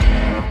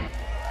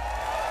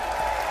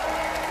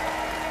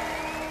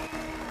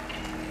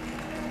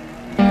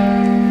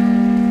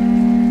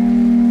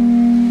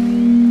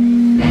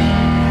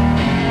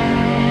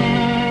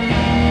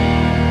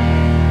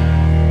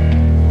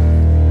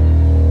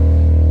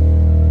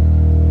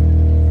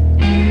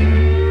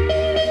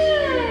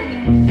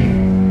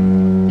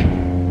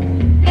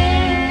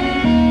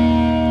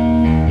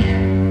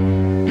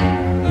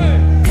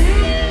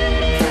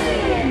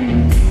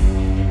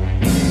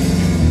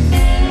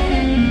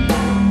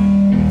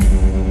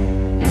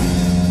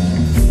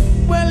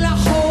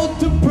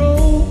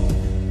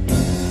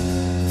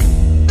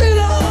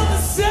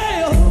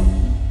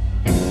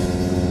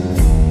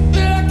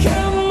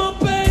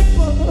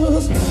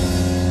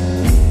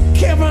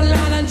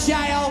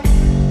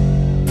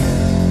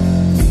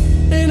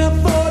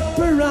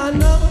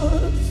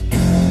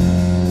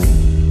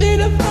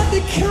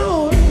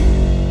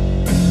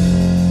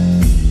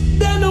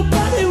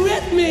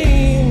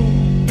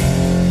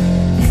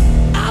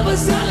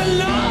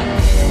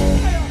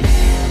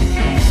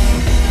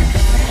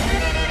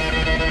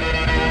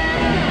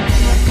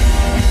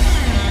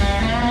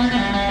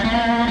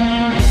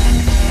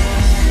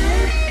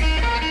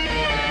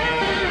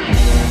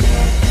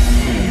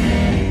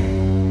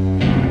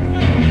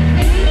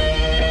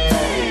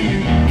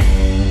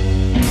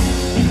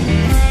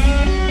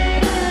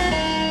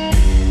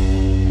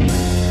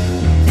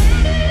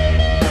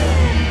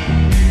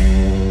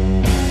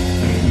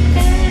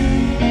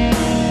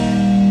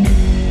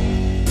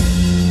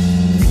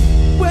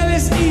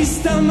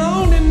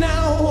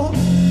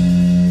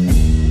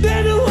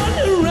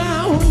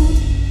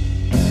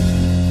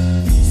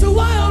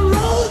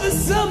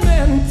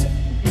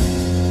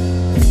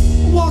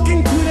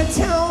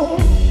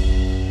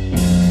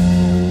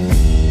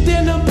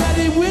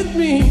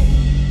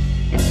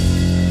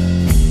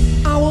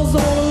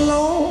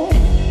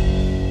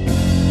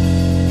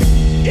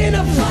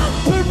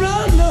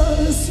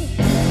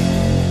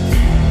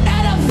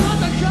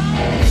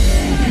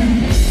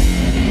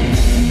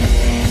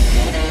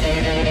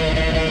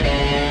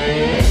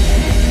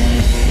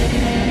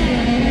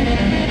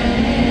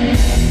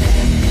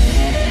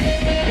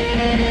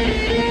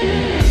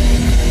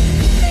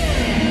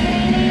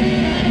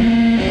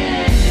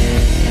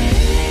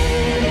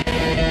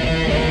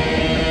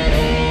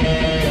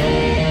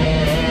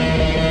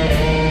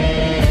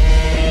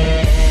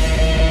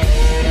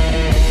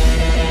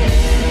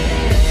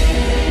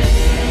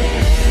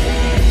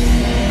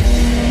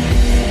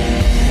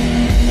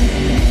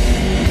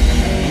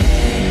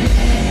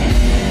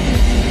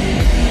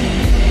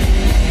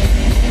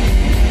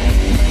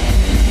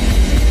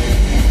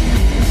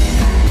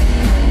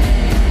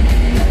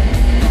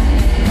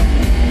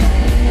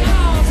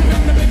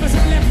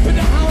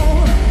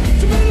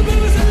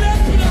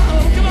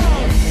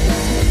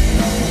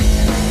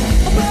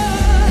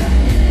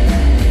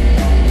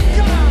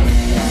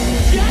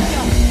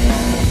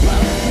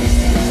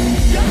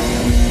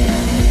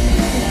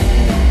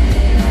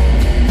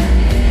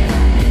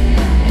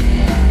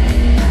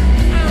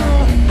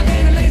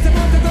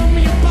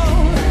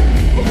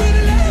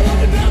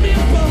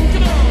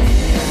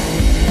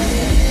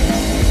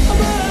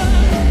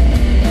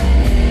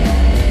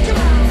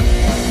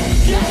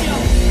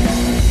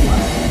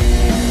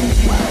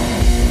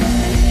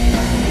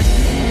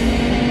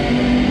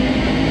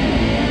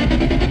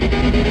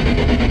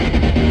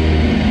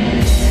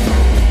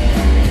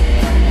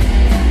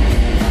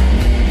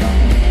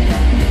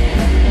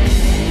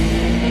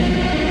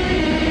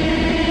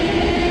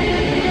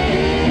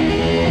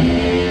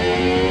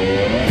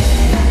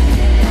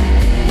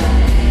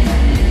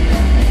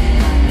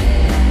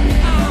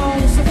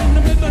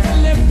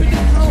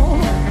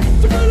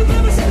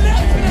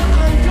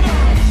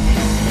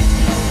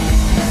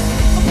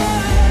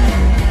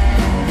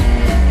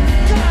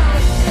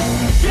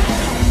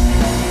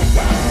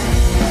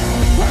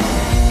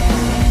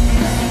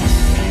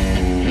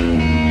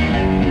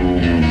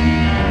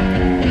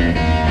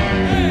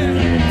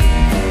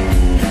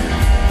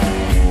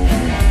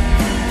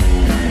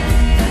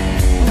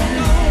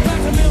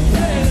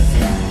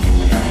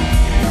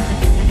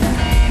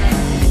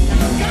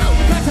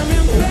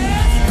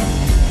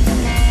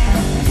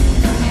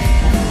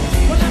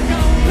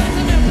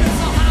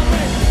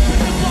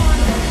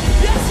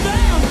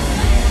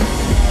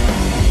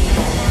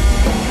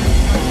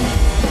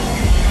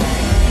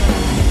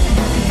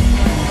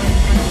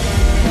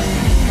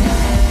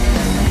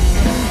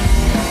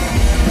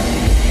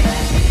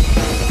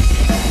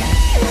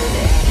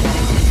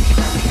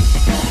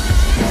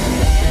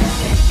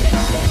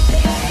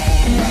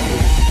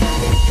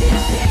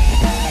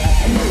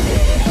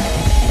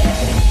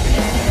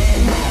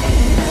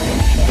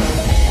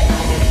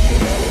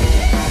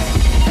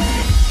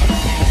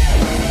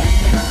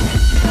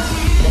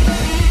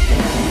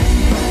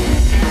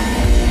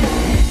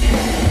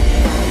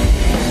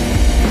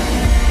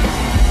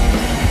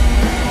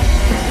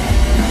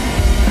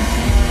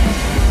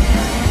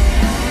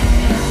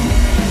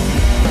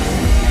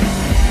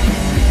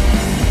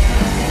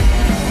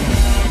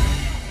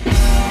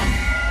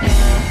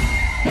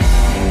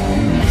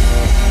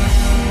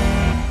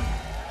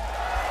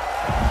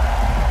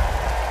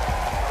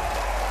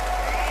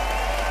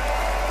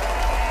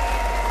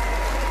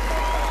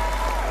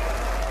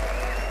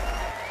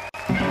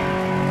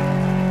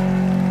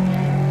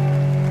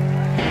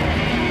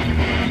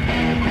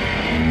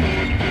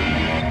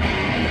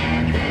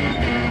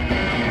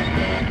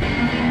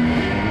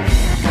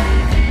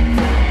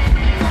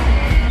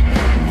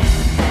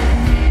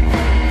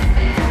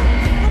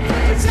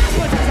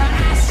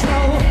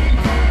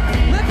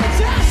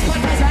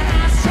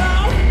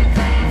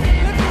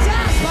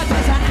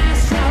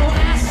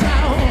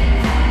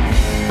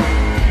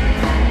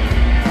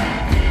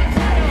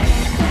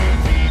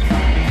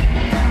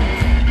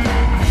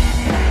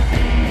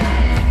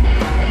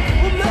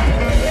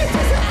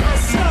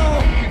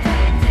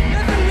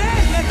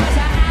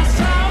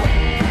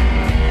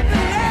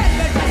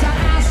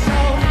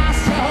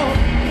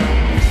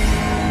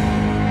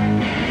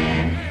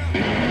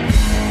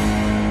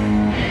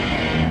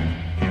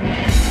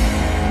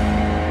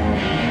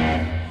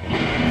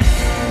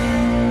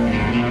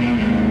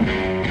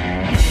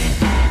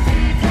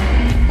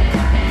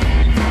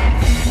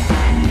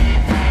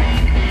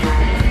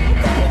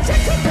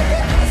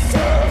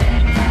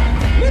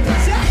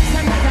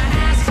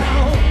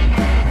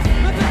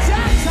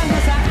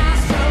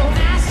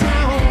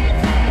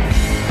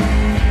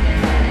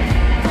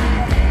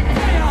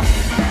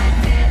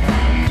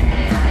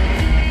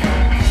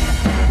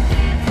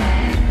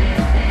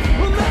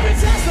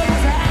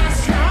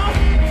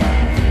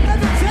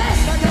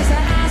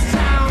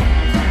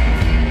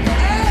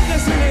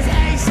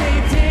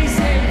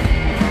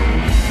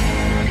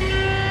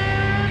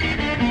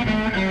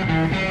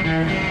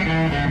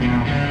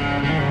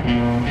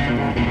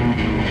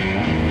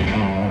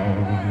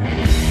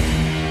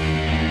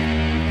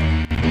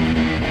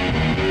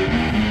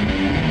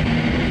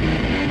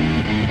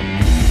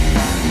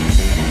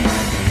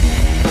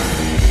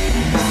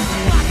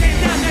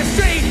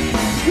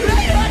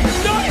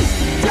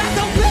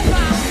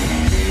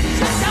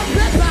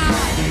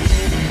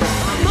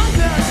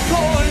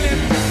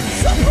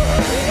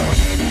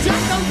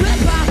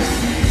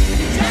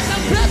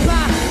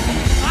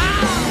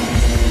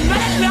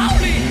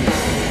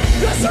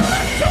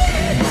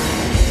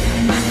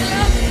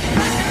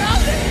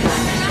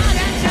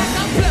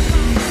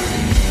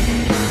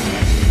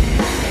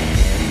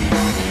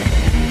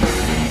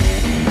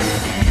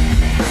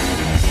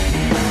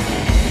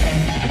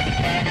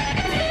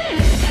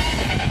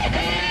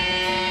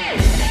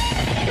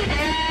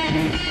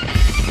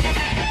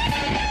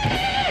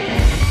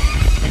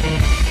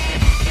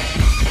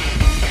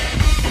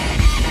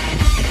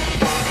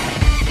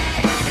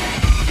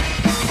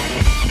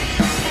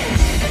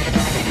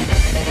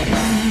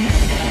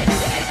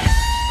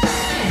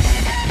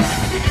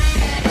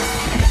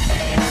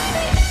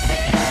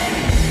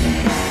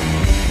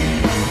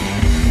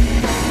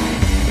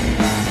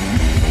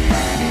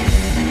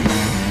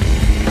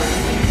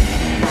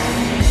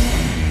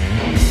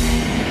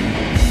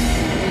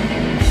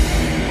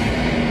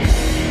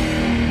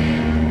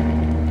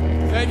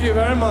 Thank you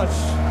very much.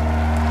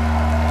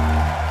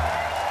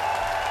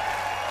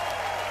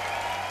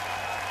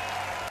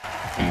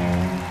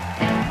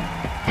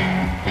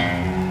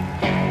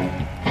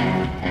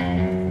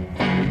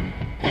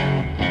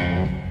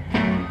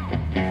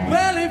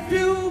 Well, if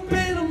you've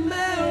been a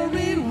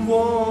married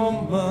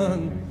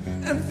woman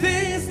and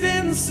things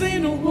didn't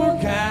seem to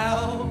work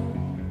out,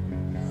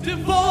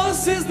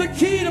 divorce is the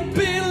key to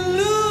being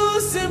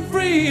loose and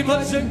free,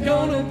 but you're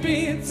gonna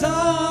be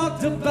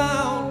talked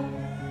about.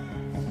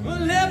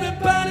 Well,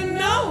 everybody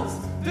knows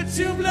that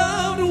you've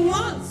loved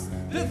once,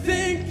 to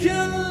think you'll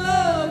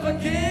love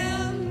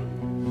again.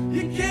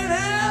 You can't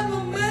have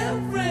a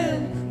male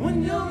friend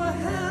when you're a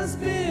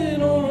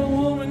has-been, or a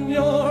woman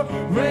you're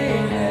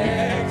rated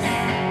X.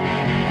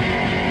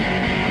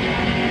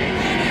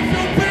 And if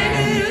you're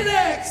rated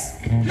X,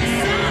 you're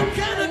some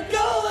kind of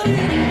golden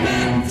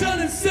man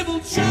turning civil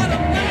try to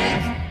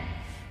make.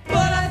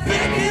 But I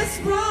think it's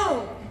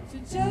wrong to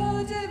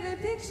judge every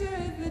picture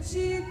if the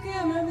cheap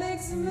camera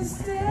makes a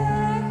mistake.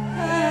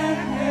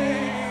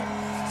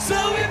 So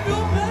if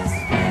your best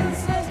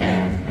friend's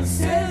husband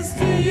says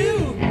to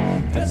you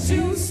that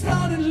you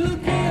started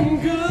looking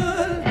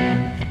good,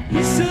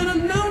 you should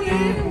have known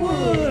he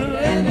would,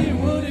 and he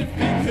would if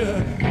he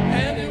could,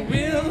 and he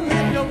will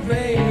if you're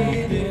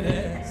rated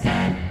X.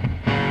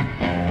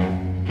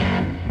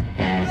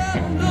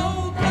 Well,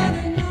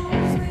 nobody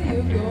knows where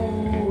you're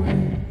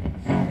going,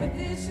 but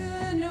they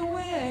should know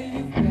where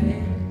you've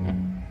been.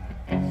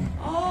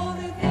 All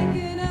they're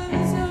thinking of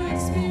is your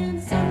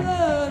experience of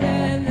love,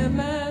 and their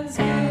minds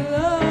fill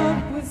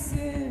up with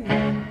sin.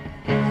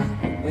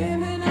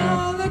 Women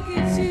all look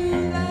at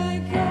you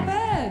like you're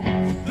bad.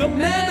 The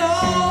men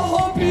all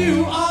hope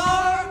you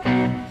are,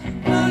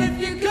 but if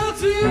you go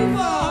too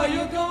far,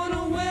 you're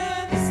gonna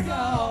wear the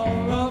scar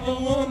of a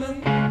woman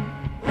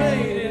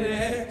rated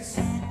X.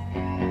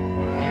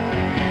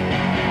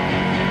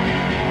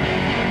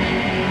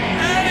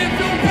 And if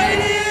you're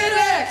rated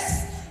X,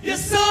 you're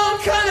some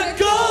kind of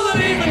goal that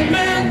even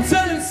men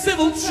turning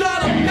civil try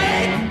to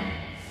make.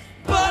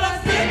 But I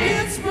think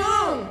it's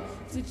wrong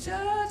To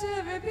judge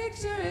every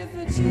picture if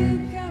the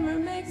cheap camera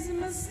makes a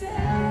mistake.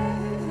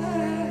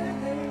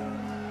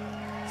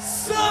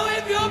 So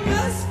if your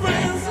best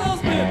friend's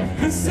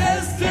husband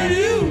says to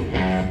you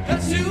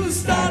that you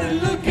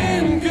started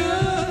looking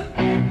good,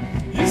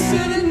 you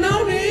should have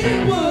known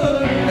he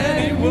would, and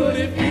he would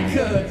if he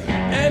could,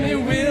 and he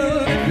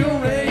will if you're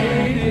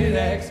rated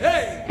X.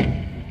 Hey!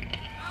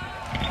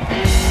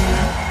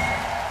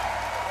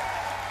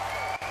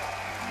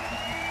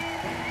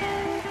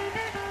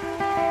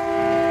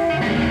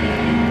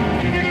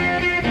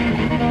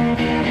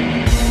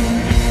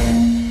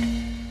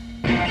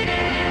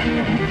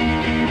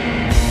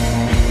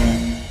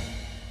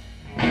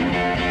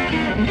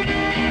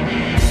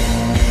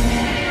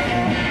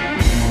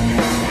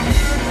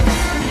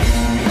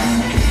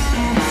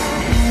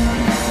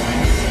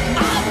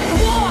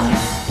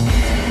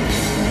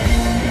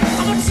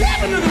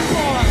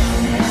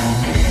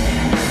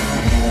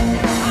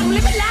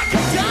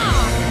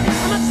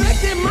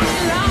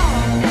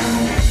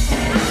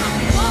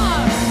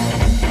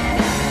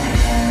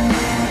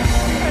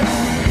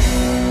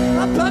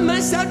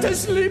 To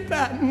sleep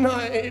at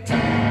night,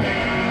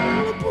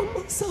 I put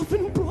myself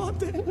in broad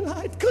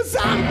daylight, 'cause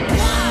I'm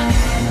blind.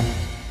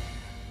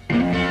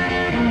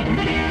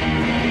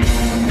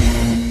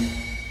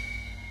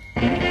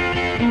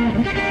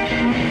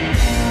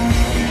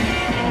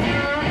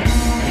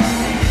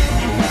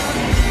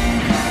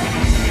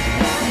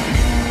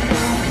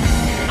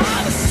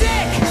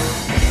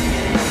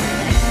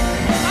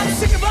 I'm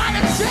sick of all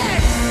the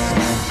tricks.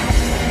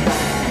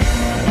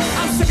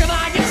 I'm sick of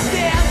all your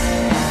stares.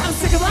 I'm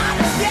sick of all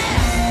the scares.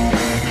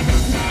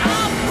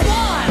 I'm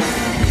bored.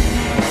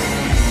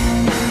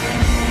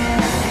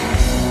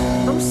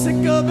 I'm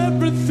sick of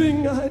everything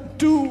I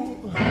do.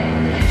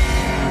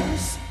 I'm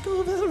sick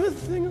of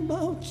everything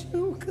about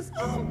you, 'cause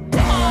I'm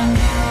bored.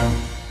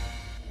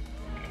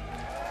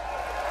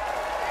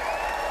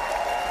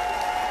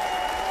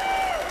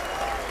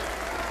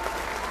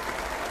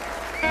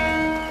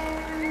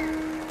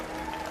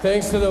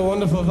 Thanks to the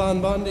wonderful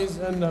Von Bondis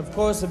and, of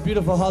course, the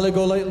beautiful Holly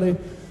Golightly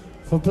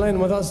for playing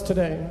with us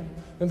today.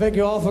 And thank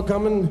you all for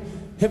coming.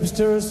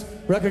 Hipsters,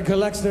 record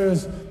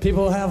collectors,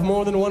 people who have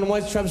more than one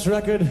White Stripes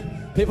record,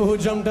 people who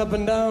jumped up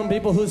and down,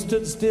 people who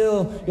stood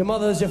still, your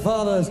mothers, your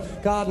fathers,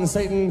 God and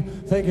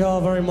Satan. Thank you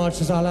all very much.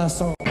 This is our last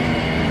song.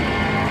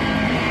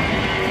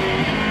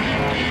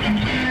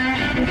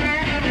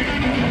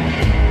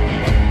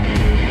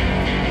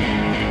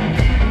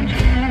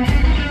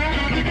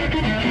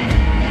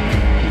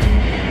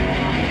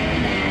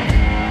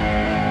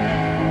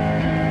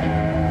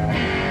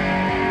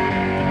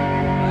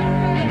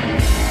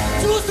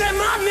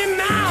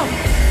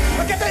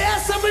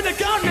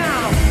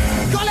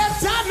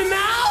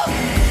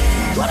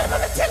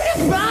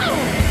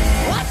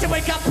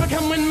 Wake up and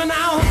come with me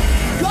now.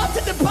 Go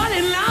to the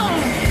party now.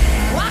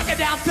 Walking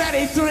down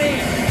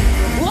 33.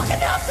 Walking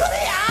down through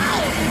the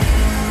aisle.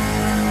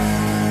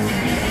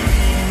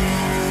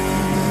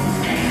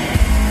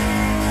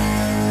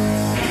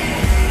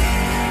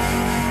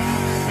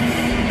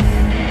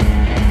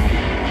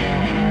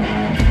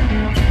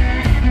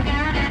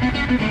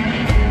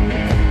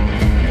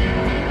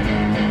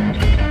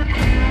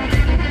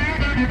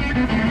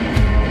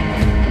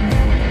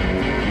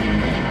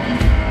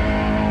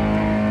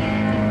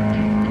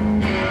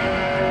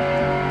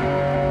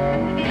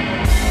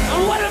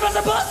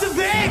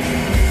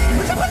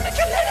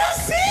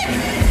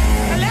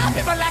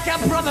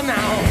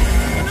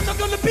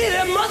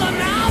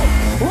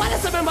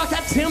 walk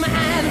up to my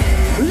hand,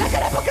 look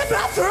at it, fucking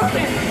blood through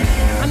me.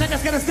 I'm not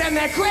just gonna stand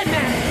there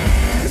grinning,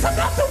 'cause I'm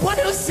not the one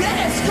who said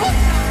it's good.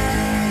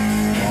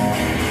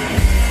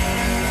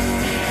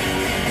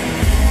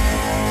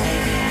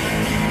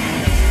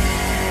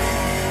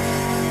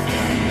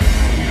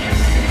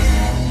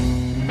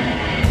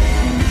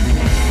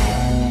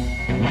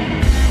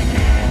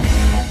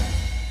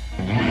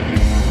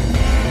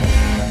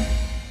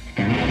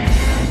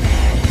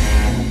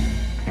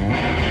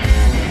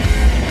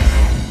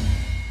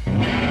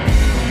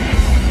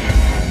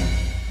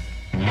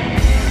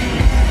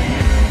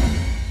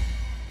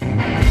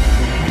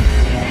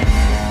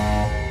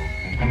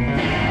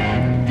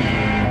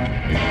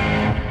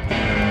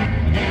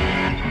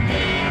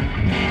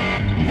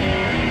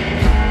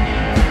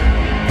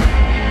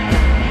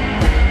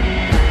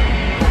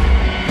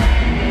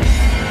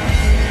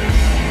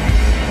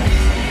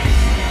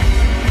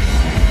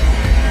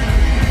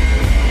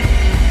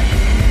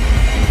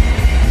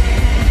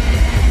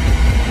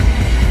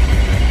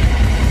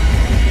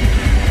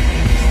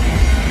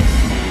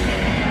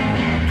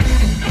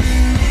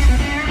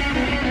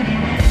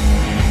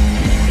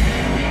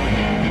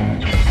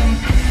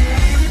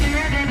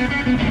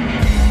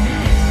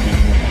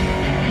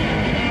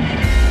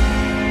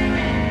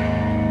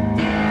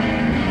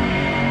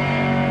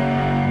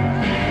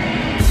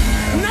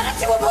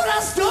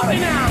 Story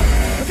now,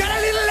 I got a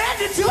little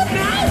attitude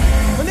now.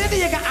 Whenever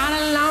you get out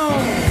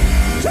alone,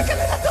 drink a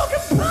little dog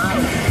and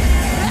pound.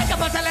 Think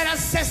about the little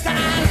sister,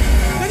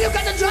 and then you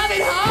got to drive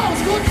it home.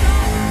 Good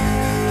job.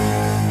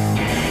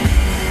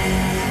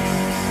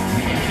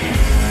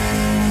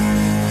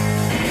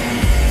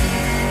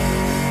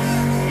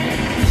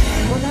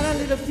 I got a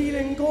little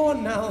feeling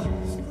going now.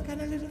 I got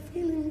a little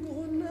feeling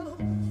going now.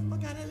 I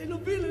got a little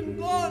feeling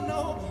going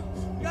now.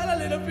 Got a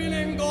little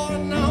feeling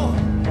going now.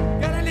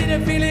 Got a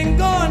little feeling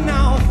going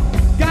now.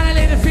 Got a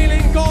little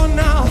feeling going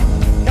now.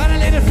 Got a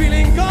little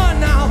feeling going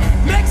now.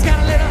 Nick's got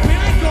a little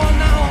feeling going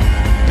now.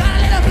 Got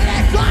a little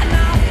feeling going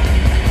now.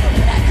 A little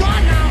feeling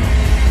going now.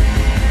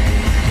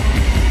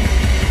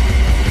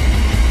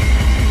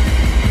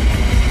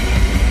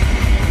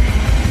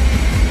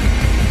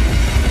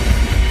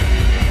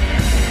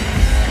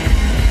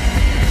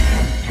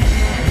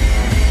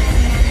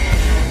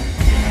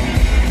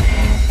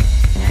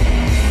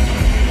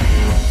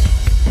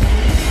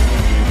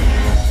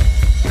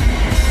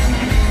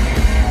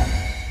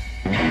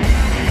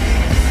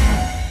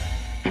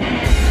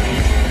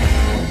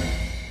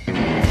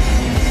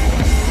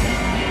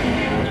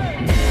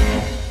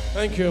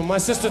 Thank you. My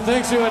sister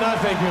thanks you and I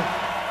thank you.